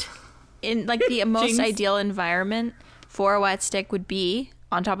 In like the most ideal environment for a wet stick would be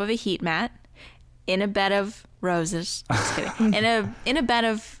on top of a heat mat in a bed of roses. Just kidding. in a bed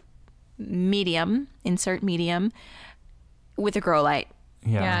of medium, insert medium, with a grow light.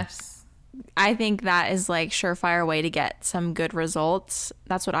 Yeah. Yes. I think that is like surefire way to get some good results.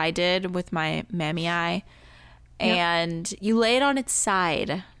 That's what I did with my mammy eye. And you lay it on its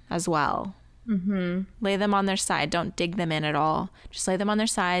side as well. Mm-hmm. Lay them on their side. Don't dig them in at all. Just lay them on their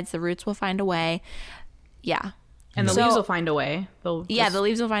sides. The roots will find a way. Yeah. And the leaves will find a way. The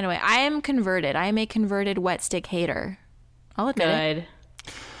leaves will find a way. I am converted. I am a converted wet stick hater. I'll admit it.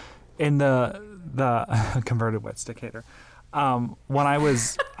 In the converted wet stick hater. When I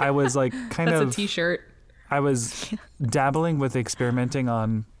was like kind of... That's a t-shirt. I was dabbling with experimenting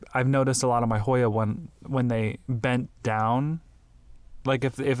on... I've noticed a lot of my Hoya when they bent down, like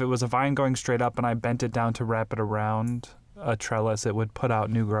if it was a vine going straight up and I bent it down to wrap it around a trellis, it would put out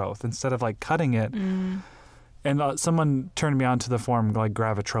new growth instead of like cutting it. And someone turned me on to the form like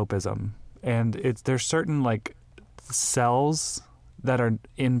gravitropism, and there's certain like cells that are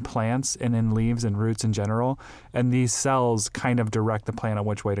in plants and in leaves and roots in general, and these cells kind of direct the plant on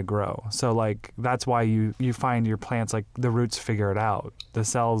which way to grow. So like that's why you find your plants, like the roots figure it out. The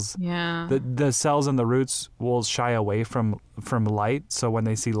cells the cells in the roots will shy away from light, so when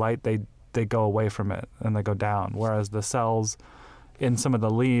they see light they go away from it and they go down, whereas the cells in some of the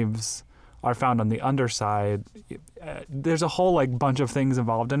leaves are found on the underside. There's a whole like bunch of things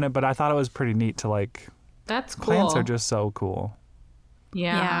involved in it, but I thought it was pretty neat to like... That's cool. Plants are just so cool.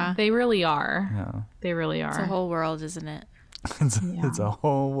 Yeah, they really are. Yeah. They really are. It's a whole world, isn't it? It's a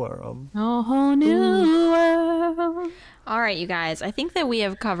whole world. A whole new world. All right, you guys. I think that we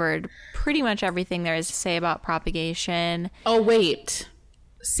have covered pretty much everything there is to say about propagation. Oh, wait.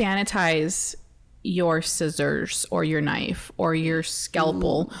 Sanitize your scissors or your knife or your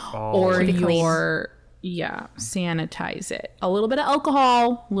scalpel or your... Yeah, sanitize it. A little bit of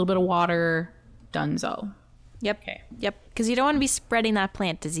alcohol, a little bit of water, donezo. Yep. Okay. Yep. Because you don't want to be spreading that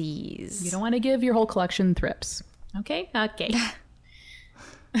plant disease. You don't want to give your whole collection thrips. Okay? Okay.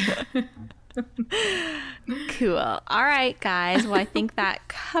 Cool. All right, guys. Well, I think that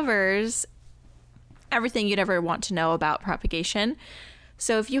covers everything you'd ever want to know about propagation.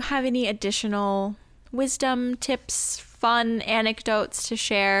 So if you have any additional wisdom, tips, fun anecdotes to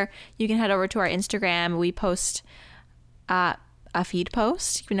share, you can head over to our Instagram. We post a feed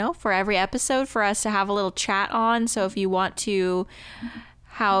post, for every episode for us to have a little chat on. So if you want to,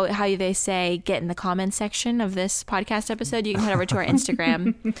 how they say, get in the comments section of this podcast episode, you can head over to our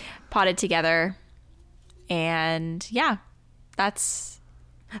Instagram, Potted Together. And yeah, that's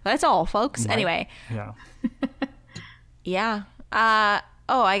all, folks. Right. Anyway. Yeah. Yeah.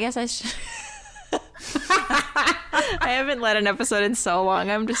 I guess I should... I haven't led an episode in so long.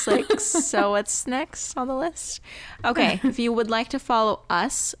 I'm just like, so what's next on the list? Okay, if you would like to follow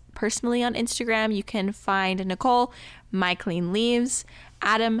us personally on Instagram, you can find Nicole, My Clean Leaves,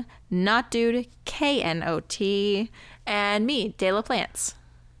 Adam, Not Dude, KNOT, and me, De La Plants.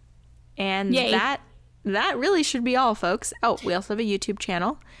 And Yay. that really should be all, folks. Oh, we also have a YouTube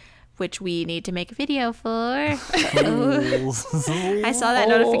channel, which we need to make a video for. I saw that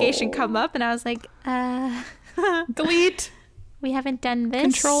notification come up and I was like, delete. We haven't done this.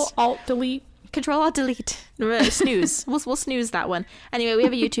 Control-Alt-Delete. Control-Alt-Delete. Snooze. We'll snooze that one. Anyway, we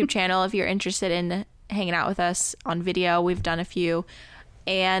have a YouTube channel if you're interested in hanging out with us on video. We've done a few,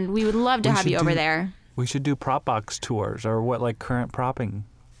 and we would love to have you over there. We should do prop box tours or what, like current propping.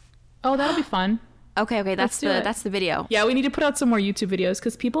 Oh, that'll be fun. Okay. That's do it. the video. Yeah, we need to put out some more YouTube videos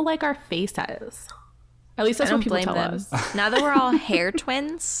because people like our faces. At least that's what people tell us. Now that we're all hair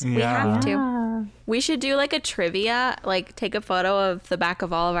twins, we have to. Yeah. We should do like a trivia, like take a photo of the back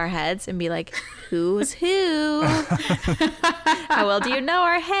of all of our heads and be like, who's who? How well do you know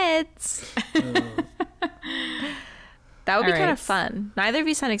our heads? That would be kind of fun. Neither of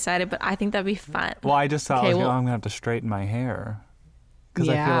you sound excited, but I think that'd be fun. Well, I just thought, Okay, I'm going to have to straighten my hair. Because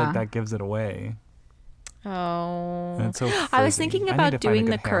I feel like that gives it away. Oh. And it's so I was frizzy. thinking I need about to find a doing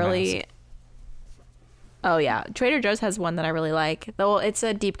good the hair curly... mask. Oh, yeah. Trader Joe's has one that I really like. Though it's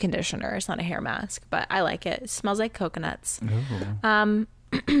a deep conditioner. It's not a hair mask, but I like it. It smells like coconuts.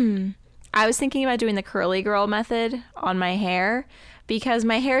 Ooh. I was thinking about doing the curly girl method on my hair because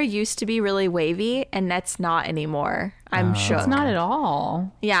my hair used to be really wavy and that's not anymore. I'm shook. It's not at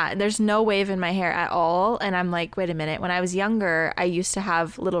all. Yeah, there's no wave in my hair at all. And I'm like, wait a minute. When I was younger, I used to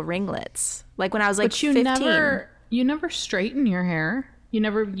have little ringlets. Like when I was like But you 15. you never straighten your hair. You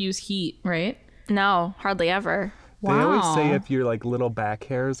never use heat, right? No, hardly ever. They always say Wow. if your like little back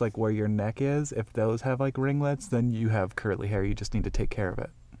hairs, like where your neck is, if those have like ringlets, then you have curly hair. You just need to take care of it.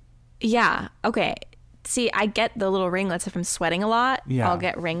 Yeah. Okay. See, I get the little ringlets if I'm sweating a lot. Yeah. I'll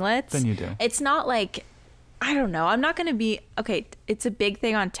get ringlets. Then you do. It's not like, I don't know. I'm not going to be, okay, it's a big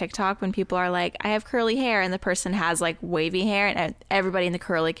thing on TikTok when people are like, I have curly hair and the person has like wavy hair and everybody in the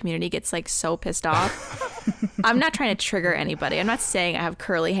curly community gets like so pissed off. I'm not trying to trigger anybody. I'm not saying I have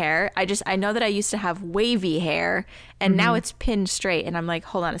curly hair. I know that I used to have wavy hair and now it's pinned straight and I'm like,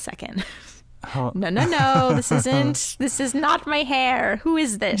 hold on a second. No, this is not my hair. Who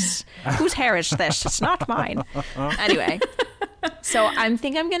is this? Whose hair is this? It's not mine. Anyway, so I'm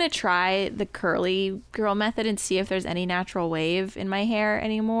going to try the curly girl method and see if there's any natural wave in my hair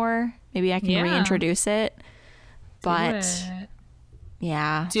anymore. Maybe I can reintroduce it. But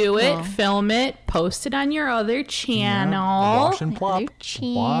yeah. Do it, film it, post it on your other channel. Wash and plop. Wash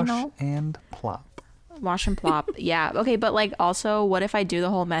and plop. Wash and plop. Yeah. Okay. But like also, what if I do the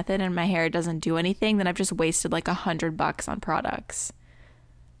whole method and my hair doesn't do anything? Then I've just wasted like $100 on products.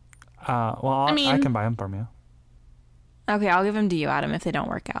 Well, I can buy them from you. Okay. I'll give them to you, Adam, if they don't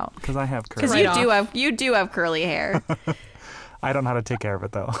work out. Because I have curly Because you do have curly hair. I don't know how to take care of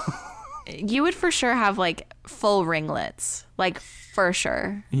it though. You would for sure have like full ringlets. Like for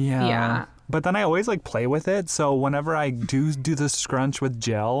sure. Yeah. But then I always like play with it. So whenever I do the scrunch with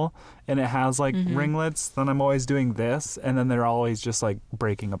gel and it has like ringlets, then I'm always doing this. And then they're always just like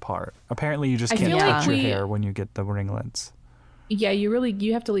breaking apart. Apparently you just can't touch your hair when you get the ringlets. Yeah,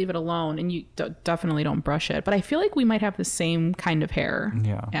 you have to leave it alone and you definitely don't brush it. But I feel like we might have the same kind of hair,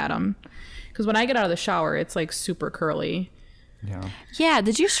 Adam. Because when I get out of the shower, it's like super curly. Yeah. Yeah.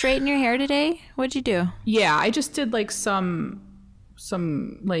 Did you straighten your hair today? What'd you do? Yeah, I just did like some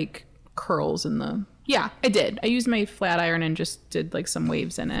like curls in the... Yeah, I did. I used my flat iron and just did like some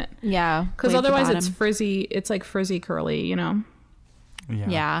waves in it. Yeah. Because otherwise it's frizzy. It's like frizzy curly, you know?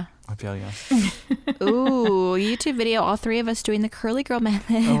 Yeah. I feel you. Ooh, YouTube video, all three of us doing the curly girl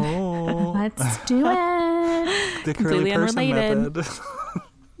method. Oh. Let's do it. The Completely curly person unrelated. method.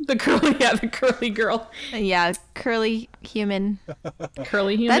 The curly girl. Yeah, curly human.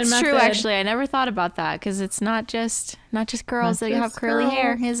 Curly human That's method. true, actually. I never thought about that because it's not just girls that have curly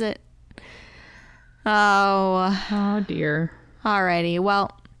hair, is it? Oh dear. Alrighty.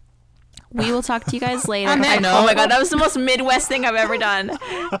 Well, we will talk to you guys later. On that note. Oh my god, that was the most Midwest thing I've ever done.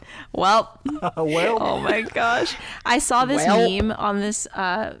 Well, oh my gosh. I saw this meme on this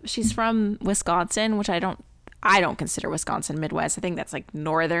she's from Wisconsin, which I don't consider Wisconsin Midwest. I think that's like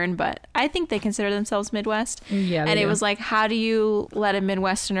northern, but I think they consider themselves Midwest. Yeah. And it was like, how do you let a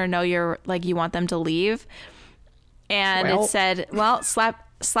Midwesterner know you're like you want them to leave? And it said, well,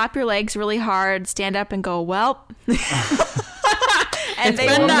 slap your legs really hard, stand up and go, well. And they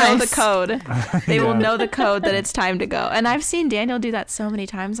will know the code. They will know the code that it's time to go. And I've seen Daniel do that so many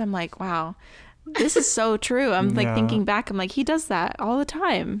times. I'm like, wow, this is so true. I'm like thinking back. I'm like, he does that all the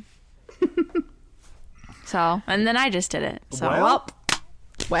time. So, and then I just did it. So,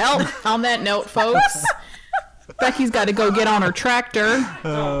 well, on that note, folks, Becky's got to go get on her tractor.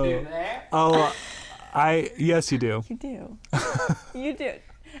 Don't do that. Yes, you do. You do. You do.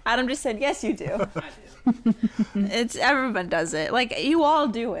 Adam just said, yes, you do. I do. It's everyone does it. Like, you all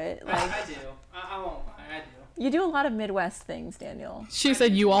do it. Like, I do. I won't lie. I do. you do a lot of Midwest things, Daniel. She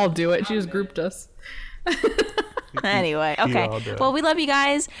said you all do it. She just grouped us. Anyway, all okay. do it. Well, we love you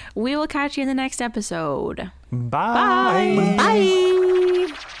guys. We will catch you in the next episode. Bye. Bye.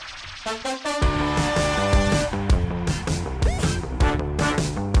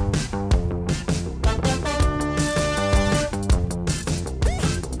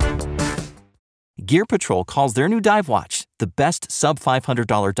 Gear Patrol calls their new dive watch the best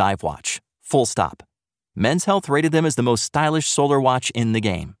sub-$500 dive watch. Full stop. Men's Health rated them as the most stylish solar watch in the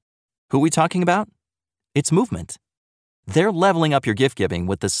game. Who are we talking about? It's Movement. They're leveling up your gift giving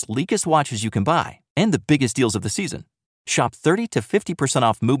with the sleekest watches you can buy and the biggest deals of the season. Shop 30 to 50%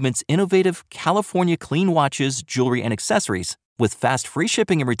 off Movement's innovative California clean watches, jewelry, and accessories with fast free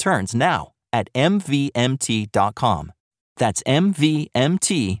shipping and returns now at MVMT.com. That's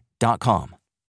MVMT.com.